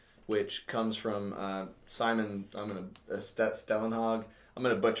art, which comes from Simon Stellenhag. I'm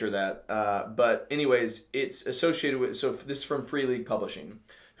gonna butcher that, but anyways, it's associated with. So this is from Free League Publishing,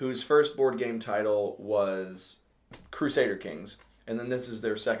 whose first board game title was Crusader Kings, and then this is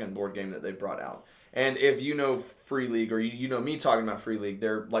their second board game that they brought out. And if you know Free League, or you know me talking about Free League,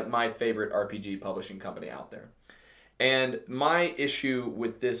 they're like my favorite RPG publishing company out there. And my issue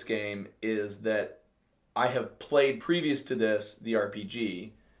with this game is that I have played previous to this the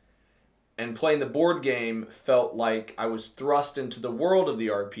RPG, and playing the board game felt like I was thrust into the world of the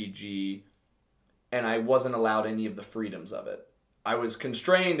RPG, and I wasn't allowed any of the freedoms of it. I was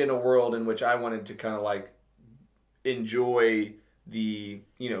constrained in a world in which I wanted to kind of like enjoy the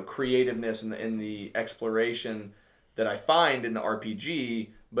creativeness and the exploration that I find in the RPG,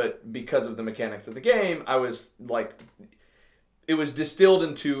 but because of the mechanics of the game, I was like, it was distilled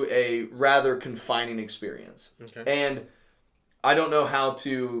into a rather confining experience. Okay. And I don't know how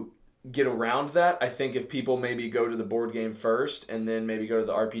to get around that. I think if people maybe go to the board game first and then maybe go to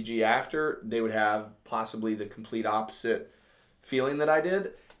the RPG after, they would have possibly the complete opposite feeling that I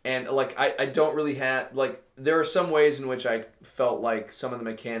did. And like I don't really have like there are some ways in which I felt like some of the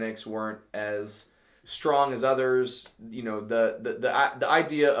mechanics weren't as strong as others. You know, the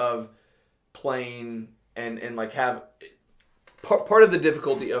idea of playing and like have part of the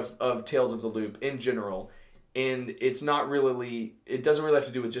difficulty of Tales of the Loop in general. And it's not really, it doesn't really have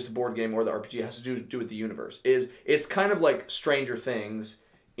to do with just a board game or the RPG. It has to do with the universe. It's kind of like Stranger Things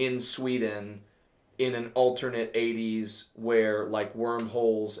in Sweden in an alternate 80s where like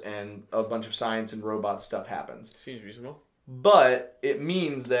wormholes and a bunch of science and robot stuff happens. Seems reasonable. But it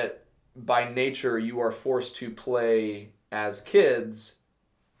means that by nature you are forced to play as kids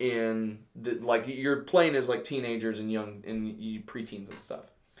in the, like you're playing as like teenagers and young and preteens and stuff.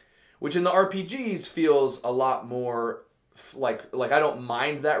 Which in the RPGs feels a lot more like I don't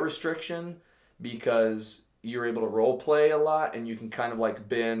mind that restriction because you're able to role play a lot and you can kind of like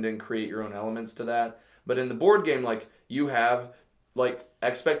bend and create your own elements to that. But in the board game, like you have like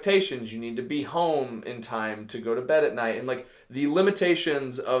expectations. You need to be home in time to go to bed at night. And like the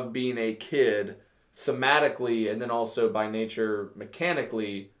limitations of being a kid thematically and then also by nature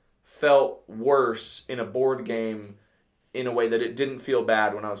mechanically felt worse in a board game in a way that it didn't feel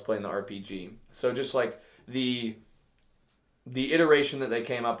bad when I was playing the RPG. So just like the iteration that they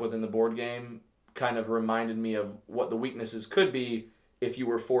came up with in the board game kind of reminded me of what the weaknesses could be if you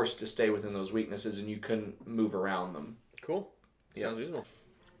were forced to stay within those weaknesses and you couldn't move around them. Cool. Sounds reasonable.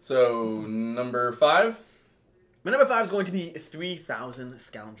 So, number 5? My number 5 is going to be 3,000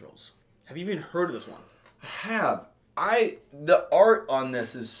 Scoundrels. Have you even heard of this one? I have. The art on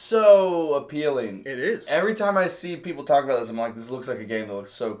this is so appealing. It is. Every time I see people talk about this, I'm like, this looks like a game that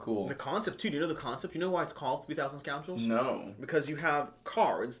looks so cool. The concept, too. Do you know the concept? You know why it's called 3,000 Scoundrels? No. Because you have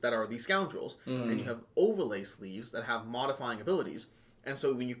cards that are these scoundrels, and you have overlay sleeves that have modifying abilities. And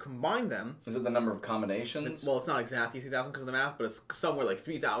so when you combine them... Is it the number of combinations? Well, it's not exactly 3,000 because of the math, but it's somewhere like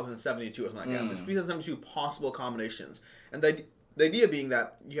 3,072 or something like that. There's 3,072 possible combinations. And the idea being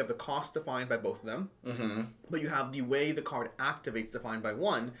that you have the cost defined by both of them, but you have the way the card activates defined by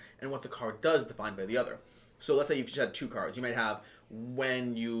one, and what the card does defined by the other. So let's say you've just had 2 cards. You might have,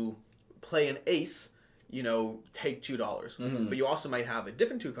 when you play an ace, you know, take $2. But you also might have a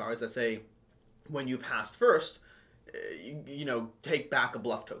different 2 cards that say, when you passed first, you know, take back a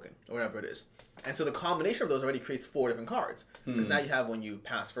bluff token, or whatever it is. And so the combination of those already creates 4 different cards. Because now you have when you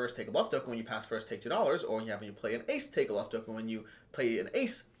pass first, take a bluff token. When you pass first, take $2. Or you have when you play an ace, take a bluff token. When you play an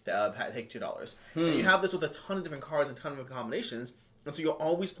ace, take $2. And you have this with a ton of different cards and a ton of combinations. And so you're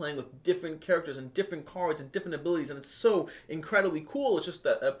always playing with different characters and different cards and different abilities. And it's so incredibly cool. It's just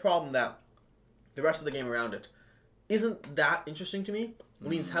a problem that the rest of the game around it isn't that interesting to me.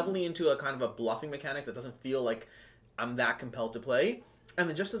 Leans heavily into a kind of a bluffing mechanic that doesn't feel like I'm that compelled to play. And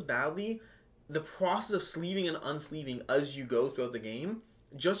then just as badly, the process of sleeving and unsleeving as you go throughout the game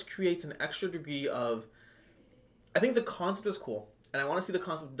just creates an extra degree of... I think the concept is cool, and I want to see the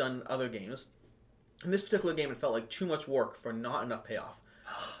concept done in other games. In this particular game, it felt like too much work for not enough payoff.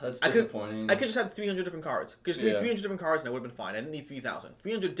 That's disappointing. I could just have 300 different cards. Just give me 300 different cards and I would have been fine. I didn't need 3,000.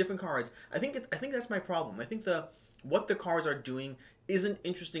 300 different cards. I think that's my problem. I think what the cards are doing isn't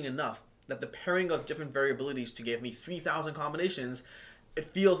interesting enough that the pairing of different variabilities to give me 3,000 combinations, it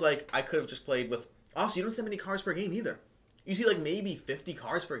feels like I could have just played with... Also, you don't see that many cards per game either. You see like maybe 50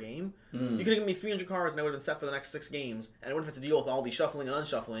 cards per game. You could have given me 300 cards and I would have been set for the next 6 games, and I wouldn't have to deal with all the shuffling and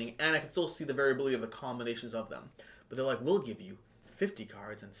unshuffling, and I could still see the variability of the combinations of them. But they're like, we'll give you 50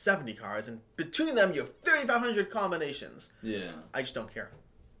 cards and 70 cards, and between them you have 3,500 combinations. Yeah. I just don't care.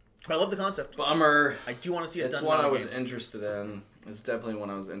 But I love the concept. Bummer. I do want to see it done. It's one I was interested in. It's definitely one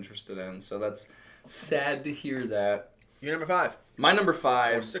I was interested in. So that's sad to hear that. Your number 5. My number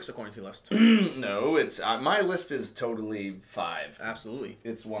 5. Or 6 according to your list. No, it's my list is totally 5. Absolutely.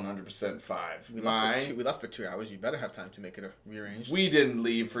 It's 100% 5. We left for 2 hours. You better have time to make it rearranged. We didn't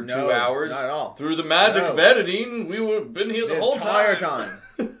leave for 2 hours. Not at all. Through the magic of editing, we would have been here the whole entire time.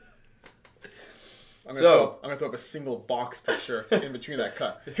 I'm gonna throw up a single box picture in between that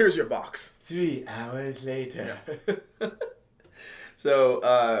cut. Here's your box. 3 hours later. Yeah.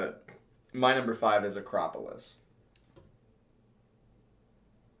 So, my number 5 is Akropolis.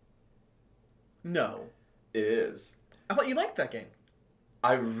 No. It is. I thought you liked that game.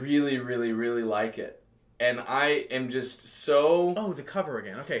 I really, really, really like it. And I am just so... Oh, the cover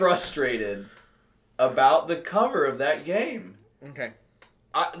again. Okay. Frustrated about the cover of that game. Okay.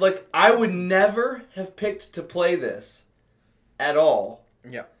 I would never have picked to play this at all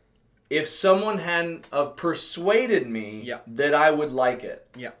Yeah. if someone hadn't persuaded me that I would like it.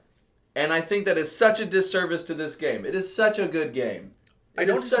 Yeah. And I think that is such a disservice to this game. It is such a good game. It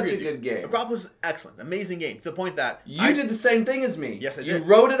is such a good game. Akropolis is excellent. Amazing game. To the point that... You did the same thing as me. Yes, I did. You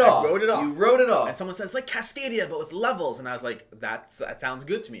wrote it off. I wrote it off. You wrote it off. And someone said, it's like Cascadia, but with levels. And I was like, that sounds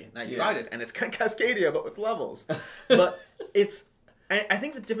good to me. And I tried it. And it's Cascadia, but with levels. But it's... I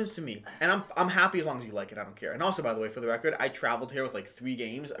think the difference to me, and I'm happy as long as you like it, I don't care. And also, by the way, for the record, I traveled here with like 3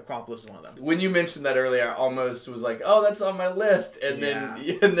 games. Akropolis is one of them. When you mentioned that earlier, I almost was like, "Oh, that's on my list," and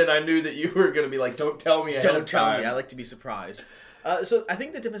then I knew that you were gonna be like, "Don't tell me ahead of time." Don't tell me. I like to be surprised. So I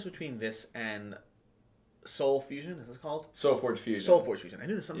think the difference between this and Soul Fusion, is this called? Solforge Fusion. Solforge Fusion. I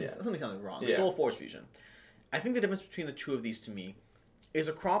knew something sounded wrong. Yeah. Solforge Fusion. I think the difference between the two of these to me is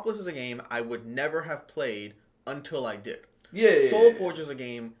Akropolis is a game I would never have played until I did. Solforge is a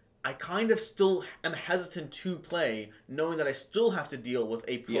game I kind of still am hesitant to play, knowing that I still have to deal with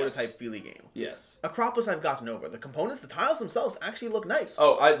a prototype feely game. Yes. Akropolis I've gotten over. The components, the tiles themselves actually look nice.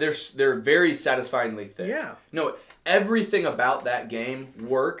 Oh, they're very satisfyingly thick. Yeah. No, everything about that game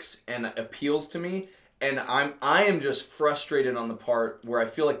works and appeals to me, and I am just frustrated on the part where I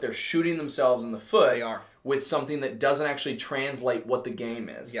feel like they're shooting themselves in the foot. They are. With something that doesn't actually translate what the game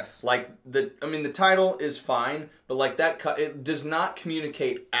is. Yes. Like the title is fine, but like it does not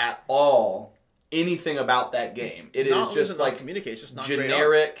communicate at all anything about that game. It is just like communicate. It's just not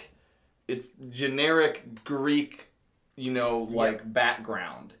generic. It's generic Greek,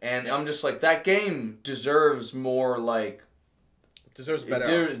 background, and I'm just like, that game deserves more like. Deserves better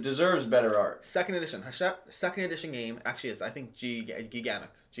art. Deserves better art. Second edition game actually is, I think, Gigamic.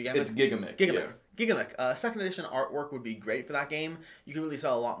 It's Gigamic. Gigamic. Second edition artwork would be great for that game. You could really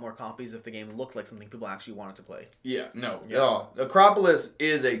sell a lot more copies if the game looked like something people actually wanted to play. Yeah, no. Oh, Akropolis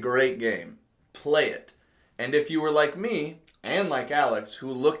is a great game. Play it. And if you were like me, and like Alex,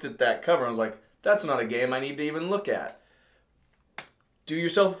 who looked at that cover and was like, that's not a game I need to even look at, do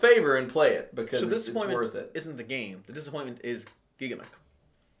yourself a favor and play it, because it's worth it. Isn't the game. The disappointment is Gigamic.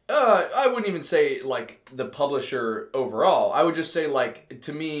 I wouldn't even say, like, the publisher overall. I would just say, like,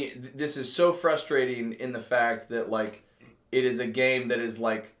 to me, this is so frustrating in the fact that, like, it is a game that is,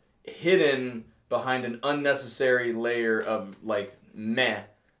 like, hidden behind an unnecessary layer of, like, meh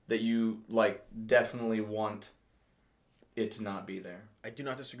that you, like, definitely want it to not be there. I do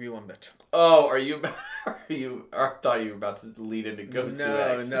not disagree one bit. Oh, I thought you were about to lead into Ghost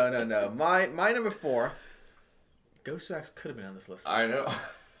X. No. My number 4, Ghost X could have been on this list. I know.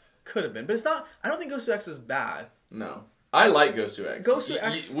 Could have been, but it's not. I don't think Ghost X is bad. No, I like Ghost X. Ghost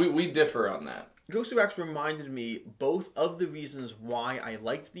X. We differ on that. Ghost X reminded me both of the reasons why I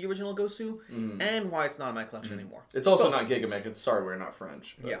liked the original Ghost and why it's not in my collection anymore. It's also not Gigamic. It's Sorry, not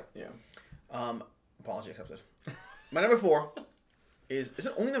French. Yeah. Apology accepted. My number 4 is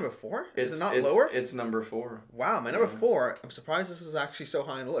it only number 4? Is it not lower? It's number 4. Wow, my number 4. I'm surprised this is actually so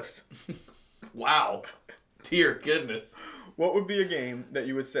high on the list. Wow, dear goodness. What would be a game that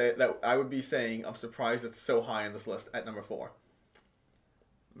you would say, that I would be saying, I'm surprised it's so high on this list at number 4?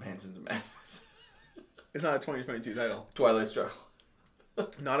 Mansions of Madness. It's not a 2022 title. Twilight Struggle.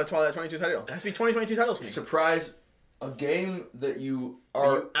 Not a Twilight 22 title. It has to be 2022 titles for me. Surprise. A game that you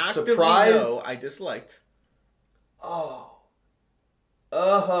are actively surprised. Know I disliked. Oh.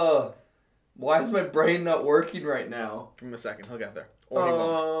 Why is my brain not working right now? Give him a second. He'll get there. Or he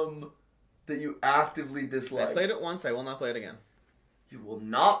won't. That you actively dislike. I played it once. I will not play it again. You will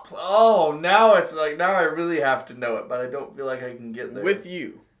not play. Oh, now it's like, now I really have to know it, but I don't feel like I can get there. With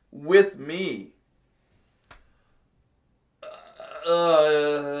you. With me. At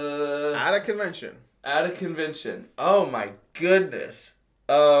a convention. At a convention. Oh my goodness.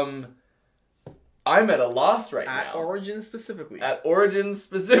 I'm at a loss right now. At Origins specifically. At Origins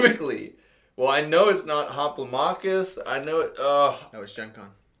specifically. Well, I know it's not Hoplomachus. I know it. That was Gen Con.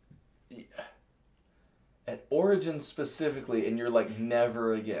 Yeah. At Origins specifically, and you're like,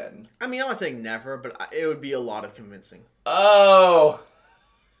 never again. I mean, I'm not saying never, but it would be a lot of convincing. Oh.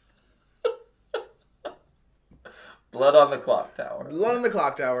 Blood on the Clocktower. Blood on the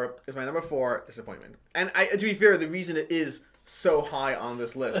Clocktower is my number 4 disappointment. And to be fair, the reason it is so high on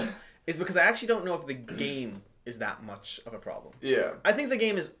this list is because I actually don't know if the game is that much of a problem. Yeah. I think the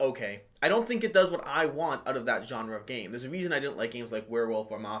game is okay. I don't think it does what I want out of that genre of game. There's a reason I didn't like games like Werewolf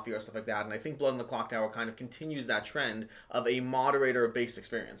or Mafia or stuff like that, and I think Blood on the Clocktower kind of continues that trend of a moderator-based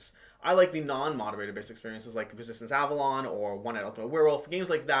experience. I like the non-moderator-based experiences like Resistance Avalon or One Night Ultimate Werewolf. Games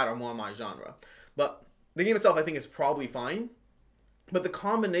like that are more my genre. But the game itself, I think, is probably fine. But the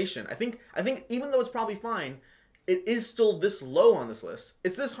combination, I think even though it's probably fine, it is still this low on this list.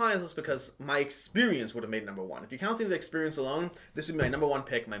 It's this high on this list because my experience would have made number one. If you count the experience alone, this would be my number one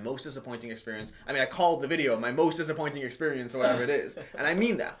pick, my most disappointing experience. I mean, I called the video my most disappointing experience or whatever it is. And I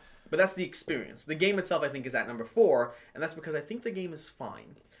mean that. But that's the experience. The game itself, I think, is at number 4, and that's because I think the game is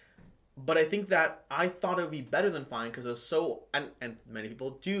fine. But I think that I thought it would be better than fine because it was so... And many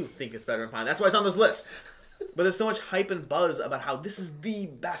people do think it's better than fine. That's why it's on this list. But there's so much hype and buzz about how this is the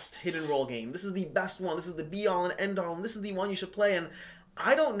best hidden role game. This is the best one. This is the be-all and end-all. And this is the one you should play. And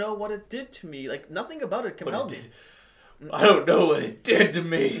I don't know what it did to me. Like, nothing about it compelled me. I don't know what it did to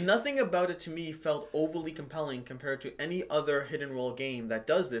me. Nothing about it to me felt overly compelling compared to any other hidden role game that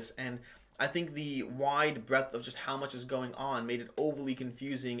does this. And I think the wide breadth of just how much is going on made it overly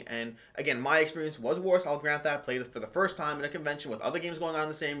confusing. And again, my experience was worse. I'll grant that. I played it for the first time in a convention with other games going on in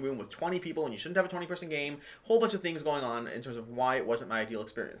the same room with 20 people, and you shouldn't have a 20-person game. Whole bunch of things going on in terms of why it wasn't my ideal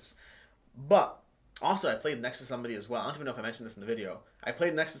experience. But also, I played next to somebody as well. I don't even know if I mentioned this in the video. I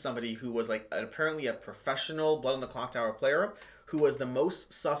played next to somebody who was like apparently a professional Blood on the Clocktower player who was the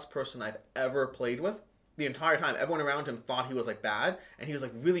most sus person I've ever played with. The entire time, everyone around him thought he was like bad, and he was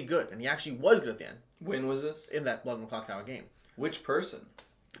like really good, and he actually was good at the end. When was this? In that Blood on the Clocktower game. Which person?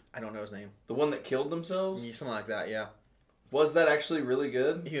 I don't know his name. The one that killed themselves? Yeah, something like that, yeah. Was that actually really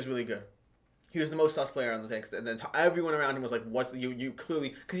good? He was really good. He was the most sus player on the thing, and then everyone around him was like, "What you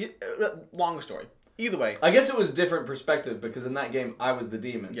clearly?" Because long story. Either way, I guess it was different perspective because in that game I was the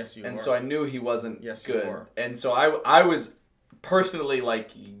demon. Yes, you were. And so I knew he wasn't yes, good. You were. And so I was personally like,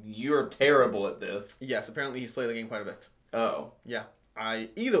 you're terrible at this. Yes, apparently he's played the game quite a bit. Oh. Yeah.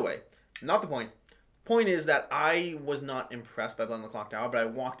 Either way, not the point. Point is that I was not impressed by Blood on the Clocktower, but I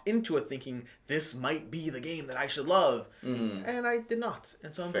walked into it thinking this might be the game that I should love. Mm. And I did not.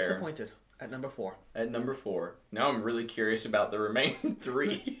 And so I'm disappointed. At number 4. At number 4. Now I'm really curious about the remaining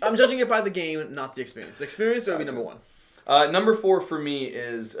 3. I'm judging it by the game, not the experience. The experience would be number 1. Number 4 for me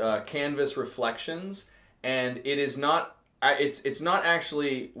is Canvas Reflections, and it is not. It's not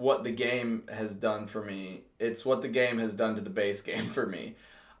actually what the game has done for me. It's what the game has done to the base game for me.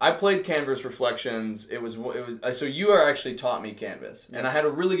 I played Canvas Reflections. It was so you actually taught me Canvas, and I had a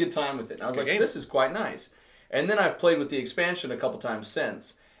really good time with it. And I was like, this is quite nice. And then I've played with the expansion a couple times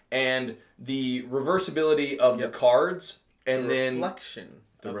since. And the reversibility of the cards, and then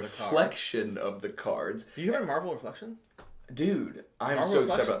the reflection of the cards. Do you have a Marvel Reflection? Dude, I'm so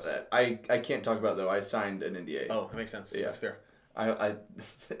excited about that. I can't talk about it, though. I signed an NDA. Oh, that makes sense. Yeah. That's fair. I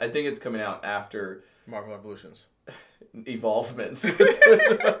think it's coming out after Marvel Evolutions. Evolvements.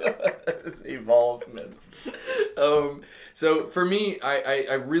 Evolvements. So for me,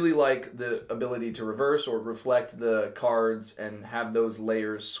 I really like the ability to reverse or reflect the cards and have those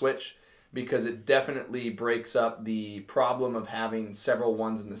layers switch because it definitely breaks up the problem of having several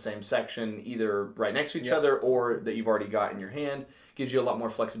ones in the same section either right next to each other or that you've already got in your hand. Gives you a lot more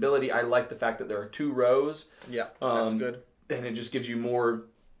flexibility. I like the fact that there are 2 rows. Yeah, that's good. And it just gives you more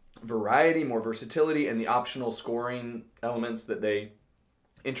variety, more versatility, and the optional scoring elements that they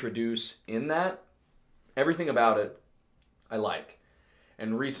introduce in that. Everything about it, I like.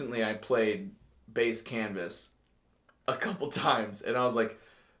 And recently I played base Canvas a couple times, and I was like,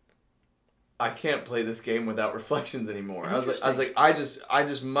 I can't play this game without Reflections anymore. I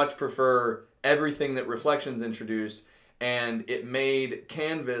just much prefer everything that Reflections introduced, and it made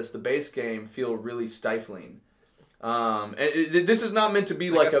Canvas, the base game, feel really stifling. This is not meant to be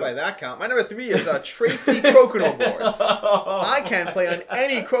like by that count. My number 3 is Tracy Crokinole boards. I can't play on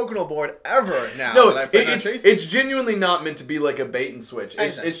any Crokinole board ever now. No, it's genuinely not meant to be like a bait and switch.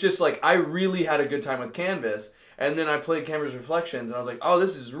 It's just like I really had a good time with Canvas, and then I played Canvas Reflections, and I was like, oh,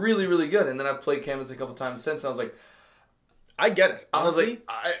 this is really, really good. And then I've played Canvas a couple times since, and I was like, I get it. Honestly,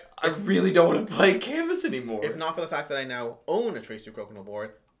 I was like, I really don't want to play Canvas anymore. If not for the fact that I now own a Tracy Crokinole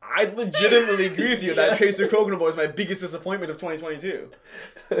board, I legitimately agree with you that Tracer Crokinole board is my biggest disappointment of 2022.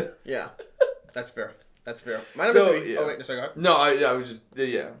 Yeah, that's fair. That's fair. My number 3. Yeah. Oh wait, sorry, go ahead. No, I was just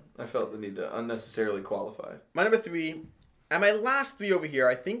I felt the need to unnecessarily qualify. My number 3, and my last 3 over here,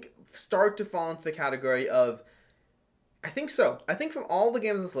 I think start to fall into the category of. I think so. I think from all the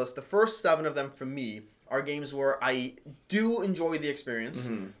games on this list, the first 7 of them for me are games where I do enjoy the experience,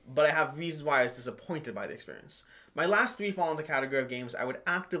 but I have reasons why I was disappointed by the experience. My last 3 fall into the category of games I would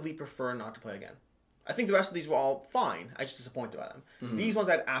actively prefer not to play again. I think the rest of these were all fine. I just disappointed by them. These ones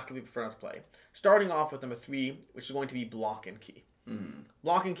I'd actively prefer not to play. Starting off with number 3, which is going to be Block and Key.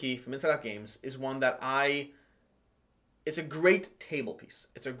 Block and Key from Inside Out Games is one that it's a great table piece.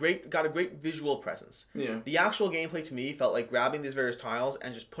 Got a great visual presence. Yeah. The actual gameplay to me felt like grabbing these various tiles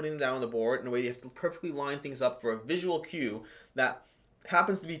and just putting them down on the board in a way you have to perfectly line things up for a visual cue that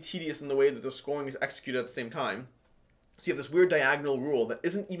happens to be tedious in the way that the scoring is executed at the same time. So you have this weird diagonal rule that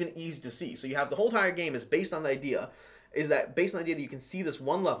isn't even easy to see. So you have the whole entire game is based on the idea, that you can see this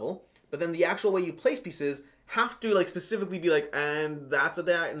one level, but then the actual way you place pieces have to like specifically be like, and that's a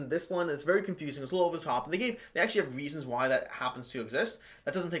that and this one. It's very confusing. It's a little over the top. And they actually have reasons why that happens to exist.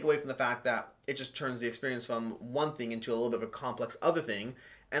 That doesn't take away from the fact that it just turns the experience from one thing into a little bit of a complex other thing.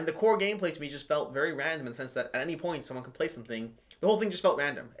 And the core gameplay to me just felt very random in the sense that at any point someone can play something. The whole thing just felt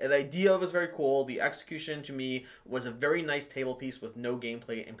random. The idea was very cool. The execution to me was a very nice table piece with no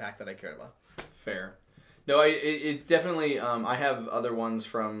gameplay impact that I cared about. Fair. No, it definitely. I have other ones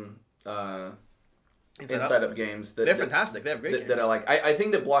from Inside Up games they're fantastic. They have great games that I like. I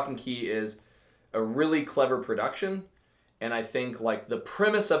think that Block and Key is a really clever production, and I think like the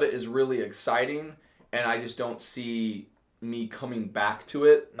premise of it is really exciting, and I just don't see me coming back to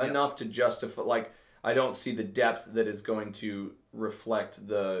it enough to justify. Like, I don't see the depth that is going to reflect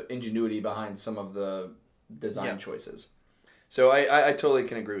the ingenuity behind some of the design choices. So I totally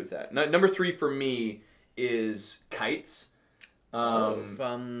can agree with that. Number 3 for me is Kites.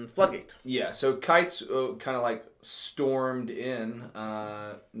 From Floodgate. Yeah, so Kites kind of like stormed in.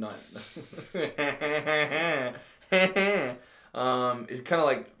 It's kind of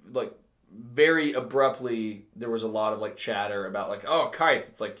like very abruptly. There was a lot of like chatter about like, oh, Kites.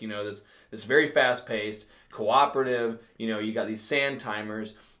 It's like, you know, this very fast paced, cooperative. You know, you got these sand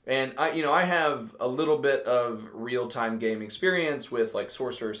timers. And I have a little bit of real-time game experience with like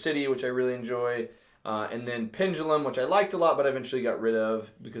Sorcerer City, which I really enjoy, and then Pendulum, which I liked a lot, but I eventually got rid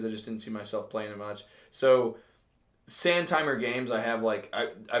of because I just didn't see myself playing it much. So sand timer games, I have like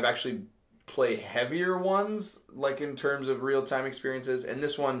I've actually played heavier ones, like in terms of real-time experiences, and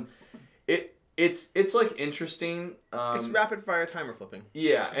this one, it's like interesting. It's rapid-fire timer flipping.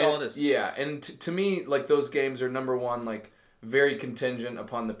 Yeah, that's all it is. Yeah, and to me, like those games are number one, like, very contingent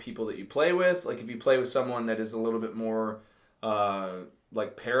upon the people that you play with. Like, if you play with someone that is a little bit more,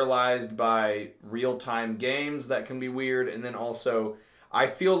 like, paralyzed by real-time games, that can be weird. And then also, I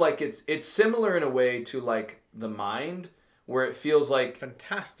feel like it's similar in a way to, like, The Mind, where it feels like...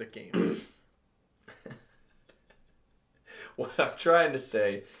 Fantastic game. What I'm trying to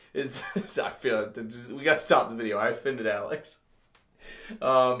say is, I feel like we got to stop the video. I offended Alex.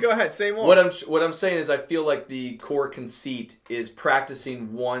 Go ahead, say more. What I'm saying is I feel like the core conceit is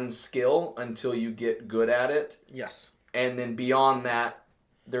practicing one skill until you get good at it. Yes. And then beyond that,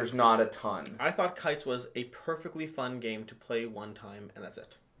 there's not a ton. I thought Kites was a perfectly fun game to play one time, and that's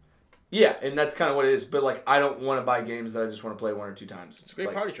it. Yeah, and that's kind of what it is. But like, I don't want to buy games that I just want to play one or two times. It's a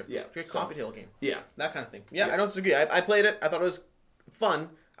great party trick. Yeah. Great coffee table game. Yeah. That kind of thing. Yeah, I don't disagree. I played it. I thought it was fun.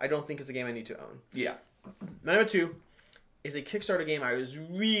 I don't think it's a game I need to own. Yeah. My number 2 is a Kickstarter game I was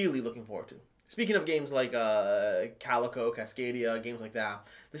really looking forward to. Speaking of games like Calico, Cascadia, games like that,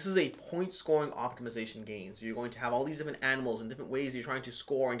 this is a point-scoring optimization game. So you're going to have all these different animals and different ways you're trying to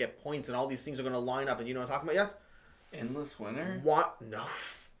score and get points, and all these things are going to line up, and you know what I'm talking about yet? Endless Winter? What? No.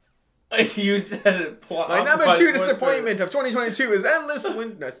 You said it. My number 2 disappointment of 2022 is Endless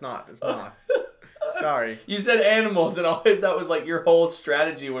Winter. No, it's not. It's not. Sorry. You said animals, and that was like your whole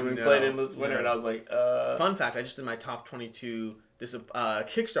strategy when we played Endless Winter, and I was like, Fun fact, I just did my top 22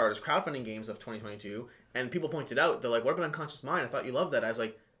 Kickstarters, crowdfunding games of 2022, and people pointed out, they're like, what about Unconscious Mind? I thought you loved that. I was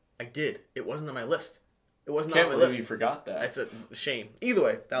like, I did. It wasn't on my list. It wasn't on my list. Can't believe you forgot that. That's a shame. Either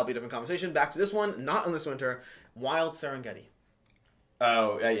way, that'll be a different conversation. Back to this one, not Endless Winter, Wild Serengeti.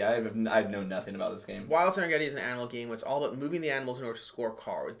 Oh, yeah, I know nothing about this game. Wild Serengeti is an animal game where it's all about moving the animals in order to score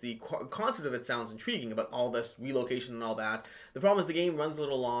cards. The concept of it sounds intriguing about all this relocation and all that. The problem is the game runs a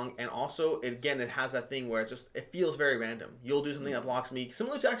little long, and also, it has that thing where it feels very random. You'll do something that blocks me,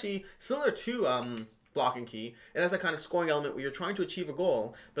 similar to Block and Key. It has that kind of scoring element where you're trying to achieve a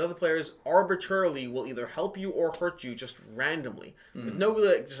goal, but other players arbitrarily will either help you or hurt you just randomly. There's no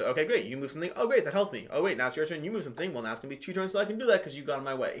really, okay, great, you move something, oh great, that helped me. Oh wait, now it's your turn, you move something, well now it's going to be 2 turns so I can do that because you got in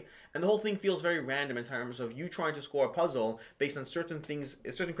my way. And the whole thing feels very random in terms of you trying to score a puzzle based on certain things,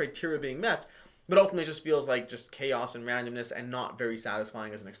 certain criteria being met, but ultimately it just feels like just chaos and randomness and not very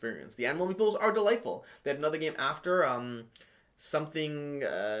satisfying as an experience. The animal meeples are delightful. They had another game after, something,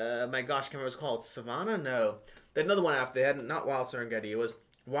 my gosh, I can't remember what it's called. Savannah? No. They had another one after. They had not Wild Serengeti.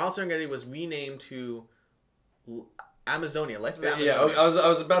 Wild Serengeti was renamed to Amazonia. Life of the Amazonia. Yeah, I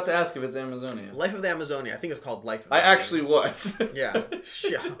was about to ask if it's Amazonia. Life of the Amazonia. I think it's called Life of the Amazonia. I actually was. Yeah.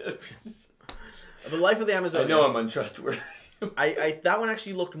 The Life of the Amazonia. I know I'm untrustworthy. That one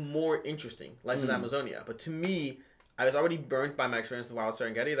actually looked more interesting, Life of the Amazonia. But to me, I was already burnt by my experience with Wild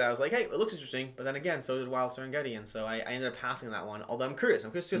Serengeti that I was like, hey, it looks interesting. But then again, so did Wild Serengeti. And so I ended up passing that one. Although I'm curious.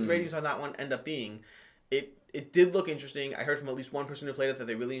 I'm curious to see what the ratings on that one end up being. it did look interesting. I heard from at least one person who played it that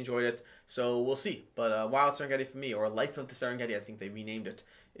they really enjoyed it. So we'll see. But Wild Serengeti for me, or Life of the Serengeti, I think they renamed it,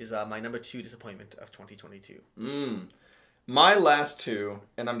 is my number 2 disappointment of 2022. My last two,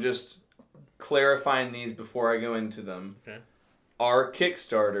 and I'm just clarifying these before I go into them, are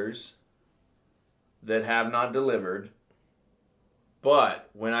Kickstarters that have not delivered. But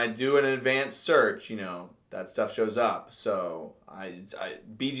when I do an advanced search, that stuff shows up. So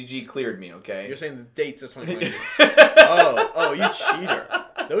BGG cleared me, okay? You're saying the dates is 2022. oh, you cheater.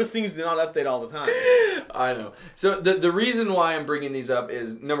 Those things do not update all the time. I know. So the reason why I'm bringing these up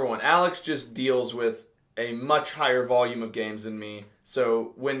is, number one, Alex just deals with a much higher volume of games than me.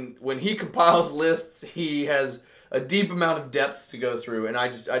 So when he compiles lists, he has a deep amount of depth to go through, and I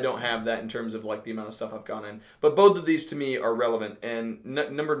don't have that in terms of like the amount of stuff I've gone in. But both of these to me are relevant. And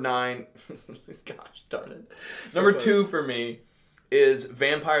number 9, gosh darn it, number 2 for me is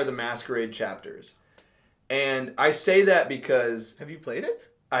Vampire the Masquerade Chapters, and I say that because have you played it?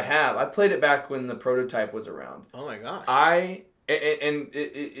 I have. I played it back when the prototype was around. Oh my gosh.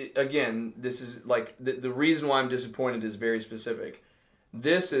 Again, this is like the reason why I'm disappointed is very specific.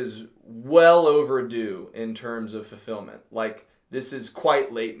 This is well overdue in terms of fulfillment. Like, this is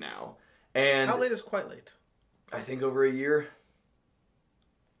quite late now. And how late is quite late? I think over a year.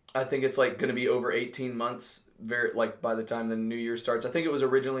 I think it's like going to be over 18 months by the time the new year starts. I think it was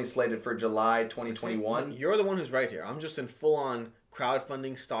originally slated for July 2021. You're the one who's right here. I'm just in full-on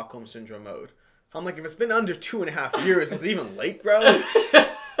crowdfunding Stockholm Syndrome mode. I'm like, if it's been under 2.5 years, is it even late, bro?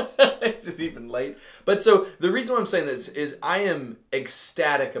 Is it even late? But so the reason why I'm saying this is I am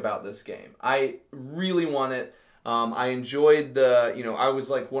ecstatic about this game. I really want it. I enjoyed I was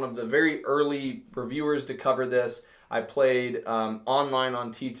like one of the very early reviewers to cover this. I played online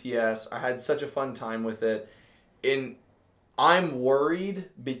on TTS. I had such a fun time with it. And I'm worried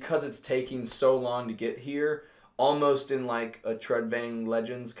because it's taking so long to get here, almost in like a Trudvang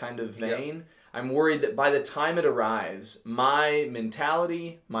Legends kind of vein. Yep. I'm worried that by the time it arrives, my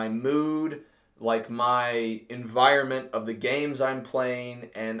mentality, my mood, like my environment of the games I'm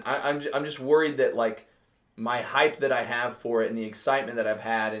playing, and I'm just worried that like my hype that I have for it and the excitement that I've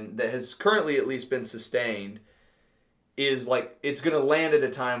had and that has currently at least been sustained is like it's gonna land at a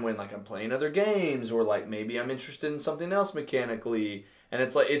time when like I'm playing other games or like maybe I'm interested in something else mechanically, and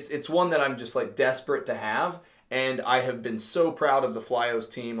it's like it's one that I'm just like desperate to have. And I have been so proud of the Flyos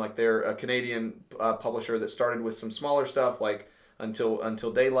team. Like, they're a Canadian publisher that started with some smaller stuff, like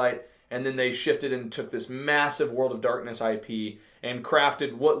Until Daylight. And then they shifted and took this massive World of Darkness IP and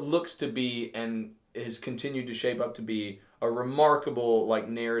crafted what looks to be and has continued to shape up to be a remarkable like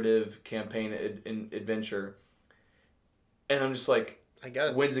narrative campaign adventure. And I'm just like,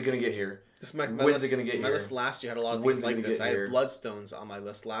 when's it going to get here? When's it going to get here? My list last year had a lot of things like this. I had Bloodstones on my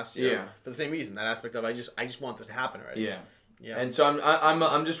list last year. Yeah. For the same reason. That aspect of I just want this to happen already. Yeah. Yeah. And so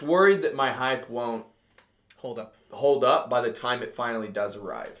I'm just worried that my hype won't hold up by the time it finally does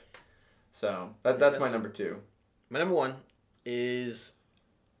arrive. So that's my number 2. My number 1 is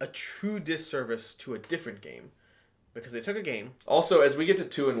a true disservice to a different game. Because they took a game. Also, as we get to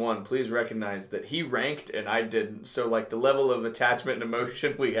 2 and 1, please recognize that he ranked and I didn't. So, like, the level of attachment and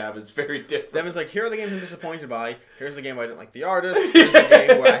emotion we have is very different. Devon's like, here are the games I'm disappointed by. Here's the game where I didn't like the artist. Here's the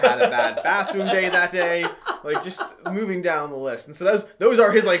game where I had a bad bathroom day that day. Like, just moving down the list. And so those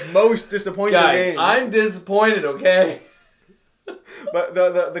are his, like, most disappointing games. I'm disappointed, okay? But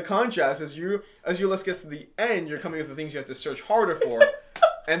the contrast is as your list gets to the end, you're coming with the things you have to search harder for.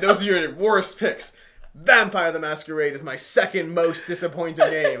 And those are your worst picks. Vampire the Masquerade is my second most disappointing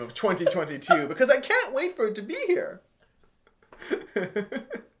game of 2022 because I can't wait for it to be here.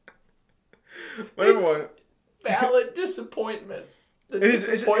 It's valid disappointment. It's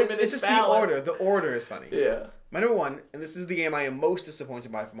just the order. The order is funny. Yeah. My number 1, and this is the game I am most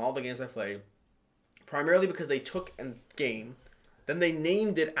disappointed by from all the games I played, primarily because they took a game, then they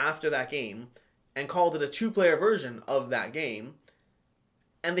named it after that game, and called it a 2-player version of that game,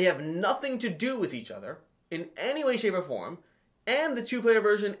 and they have nothing to do with each other in any way, shape, or form, and the 2-player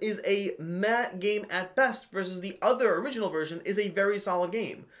version is a meh game at best versus the other original version is a very solid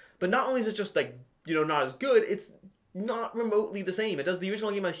game. But not only is it just like, not as good, it's not remotely the same. It does the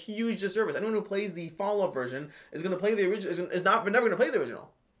original game a huge disservice. Anyone who plays the follow-up version is going to play the original, is never going to play the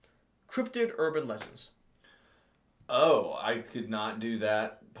original. Cryptid Urban Legends. Oh, I could not do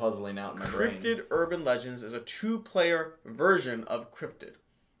that puzzling out in my brain. Cryptid Urban Legends is a 2-player version of Cryptid.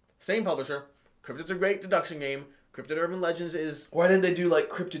 Same publisher. Cryptid's a great deduction game. Cryptid Urban Legends is... Why didn't they do, like,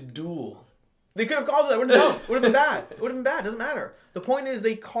 Cryptid Duel? They could have called it that. It would have been bad. It would have been bad. It doesn't matter. The point is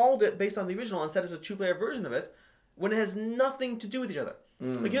they called it based on the original and said it's a 2-player version of it when it has nothing to do with each other.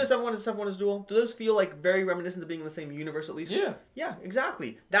 Like, you know, 7-1 and 7-1 is Duel? Do those feel like very reminiscent of being in the same universe at least? Yeah. Yeah,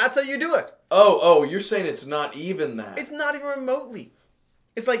 exactly. That's how you do it. Oh, you're saying it's not even that. It's not even remotely.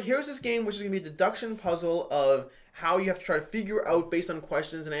 It's like, here's this game which is going to be a deduction puzzle of how you have to try to figure out based on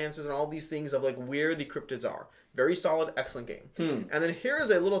questions and answers and all these things of like where the cryptids are. Very solid, excellent game. And then here's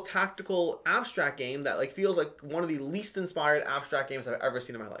a little tactical abstract game that like feels like one of the least inspired abstract games I've ever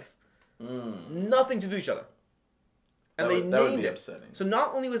seen in my life. Nothing to do with each other. And that would be upsetting. So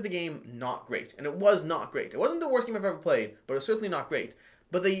not only was the game not great, and it was not great. It wasn't the worst game I've ever played, but it was certainly not great.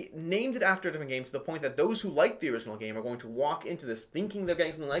 But they named it after a different game to the point that those who like the original game are going to walk into this thinking they're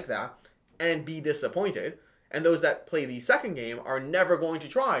getting something like that and be disappointed. And those that play the second game are never going to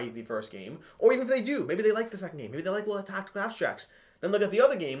try the first game. Or even if they do, maybe they like the second game. Maybe they like little tactical abstracts. Then look at the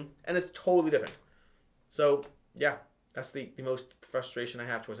other game, and it's totally different. So, yeah. That's the most frustration I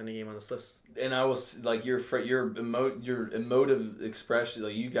have towards any game on this list. And I was like your emotive expression,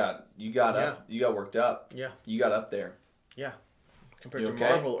 like you got worked up. Yeah. You got up there. Yeah. Compared to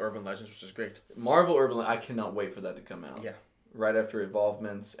Marvel Urban Legends, which is great. Marvel Urban I cannot wait for that to come out. Yeah. Right after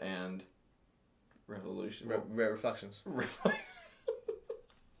Evolvements and Revolution. Reflections.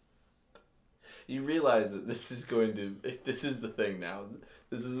 You realize that this is the thing now.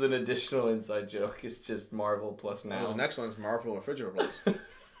 This is an additional inside joke. It's just Marvel plus now. Well, the next one's Marvel Refrigerables.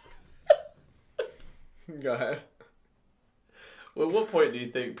 Go ahead. Well, at what point do you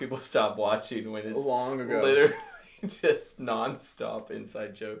think people stop watching when it's long ago, literally just non-stop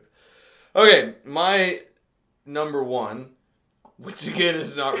inside jokes? Okay, my number one, which again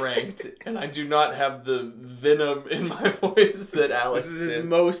is not ranked, and I do not have the venom in my voice that Alex This is his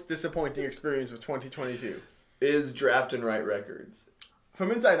most disappointing experience of 2022. Is Draft and Write Records.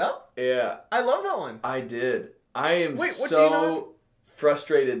 From Inside Up? Yeah. I love that one. I did. I am so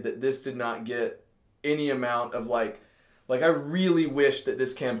frustrated that this did not get any amount of like I really wish that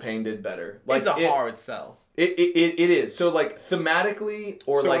this campaign did better. Like, it's a hard sell. It is. So like thematically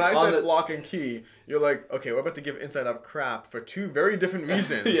or so like when I said Lock and Key, you're like, okay, we're about to give Inside Up crap for two very different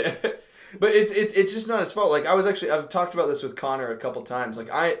reasons. Yeah. But it's just not his fault. Like I've talked about this with Connor a couple times. Like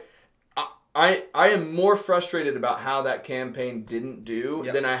I am more frustrated about how that campaign didn't do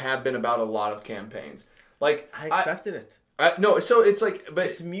than I have been about a lot of campaigns. Like I expected it. No, so it's like, but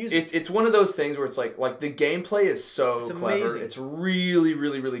it's music. It's one of those things where it's like the gameplay is so clever. Amazing. It's really,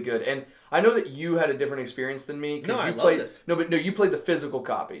 really, really good. And I know that you had a different experience than me because you played. You played the physical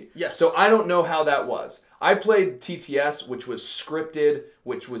copy. Yes. So I don't know how that was. I played TTS, which was scripted,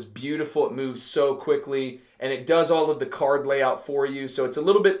 which was beautiful. It moves so quickly, and it does all of the card layout for you. So it's a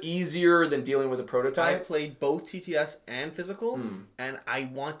little bit easier than dealing with a prototype. I played both TTS and physical, and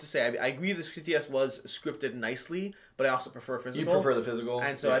I want to say I agree that TTS was scripted nicely, but I also prefer physical. You prefer the physical,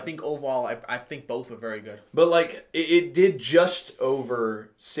 and so I think overall, I think both were very good. But like it did just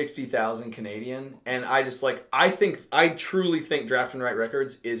over 60,000 Canadian, and I truly think Draft and Write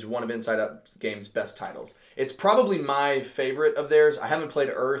Records is one of Inside Up Games' best titles. It's probably my favorite of theirs. I haven't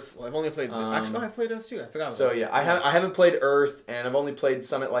played Earth. Well, I've only played actually I've played Earth too. I forgot. So yeah, I haven't played Earth, and I've only played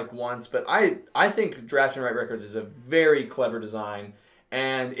Summit like once. But I think Draft and Write Records is a very clever design.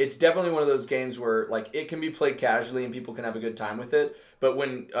 And it's definitely one of those games where like it can be played casually and people can have a good time with it. But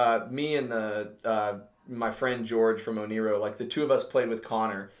when me and my friend George from Oniro, like the two of us played with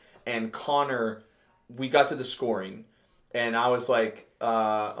Connor, and Connor, we got to the scoring, and I was like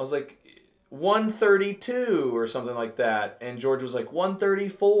 132 or something like that, and George was like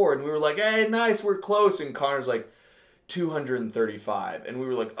 134, and we were like, hey, nice, we're close, and Connor's like 235, and we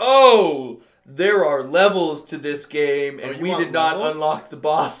were like, oh. There are levels to this game, and we did not unlock the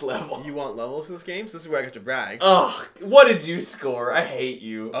boss level. You want levels to this game? So this is where I get to brag. Oh, what did you score? I hate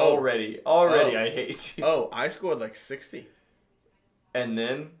you already. I hate you. Oh, I scored like 60. And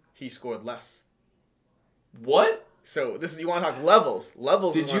then? He scored less. What? So this is, you want to talk levels.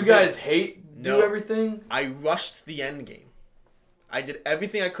 Levels. Did you guys do everything? I rushed the end game. I did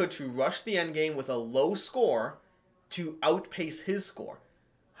everything I could to rush the end game with a low score to outpace his score.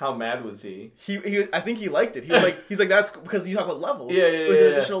 How mad was he? I think he liked it. He was like, he's like, that's because you talk about levels. Yeah. It was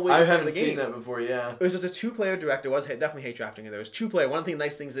an additional way I to play haven't the game. seen that before. Yeah. It was just a 2-player direct. It was definitely hate drafting, and there was 2-player. One of the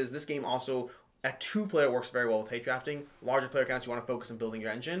nice things is this game also at 2-player works very well with hate drafting. Larger player counts, you want to focus on building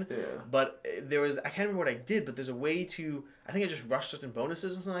your engine. Yeah. But there was, I can't remember what I did, but there's a way to. I think I just rushed certain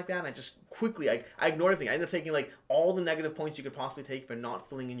bonuses and something like that, and I just quickly I ignored everything. I ended up taking like all the negative points you could possibly take for not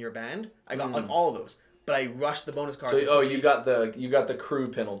filling in your band. I got like all of those, but I rushed the bonus cards. So you got the crew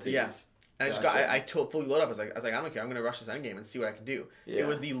penalties. Yes. And I just fully loaded up. I was like, I don't care. I'm going to rush this endgame and see what I can do. Yeah. It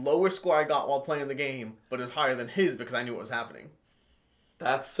was the lowest score I got while playing the game, but it was higher than his because I knew what was happening.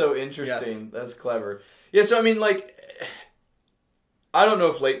 That's so interesting. Yes. That's clever. Yeah, so I mean, like, I don't know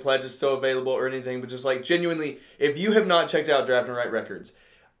if Late Pledge is still available or anything, but just like genuinely, if you have not checked out Draft and Write Records,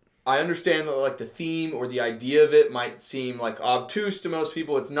 I understand that like the theme or the idea of it might seem like obtuse to most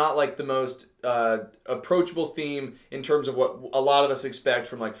people. It's not like the most approachable theme in terms of what a lot of us expect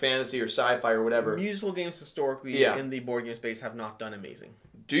from like fantasy or sci-fi or whatever. Musical games historically in the board game space have not done amazing.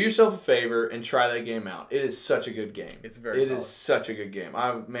 Do yourself a favor and try that game out. It is such a good game. It's very solid. It is such a good game.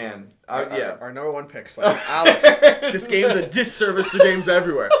 Our number one picks. Like, Alex, this game's a disservice to games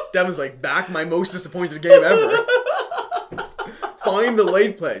everywhere. Devon's like, back my most disappointed game ever. Find the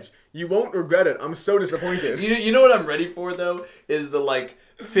Late Pledge. You won't regret it. I'm so disappointed. You know what I'm ready for, though? Is the, like,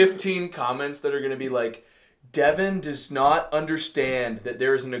 15 comments that are going to be like, Devon does not understand that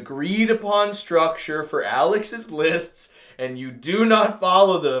there is an agreed-upon structure for Alex's lists, and you do not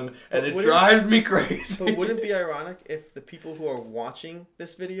follow them, and it drives me crazy. But wouldn't it be ironic if the people who are watching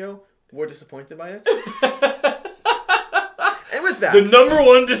this video were disappointed by it? And with that, the number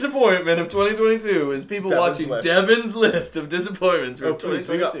one disappointment of 2022 is people Devon's watching list. Devon's list of disappointments for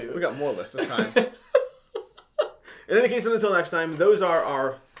 2022. We got more lists this time. In any case, until next time, those are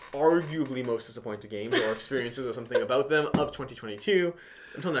our arguably most disappointing games or experiences or something about them of 2022.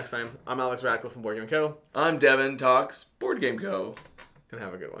 Until next time, I'm Alex Radcliffe from Board Game Co. I'm Devon Talks Board Game Co. And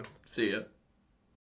have a good one. See ya.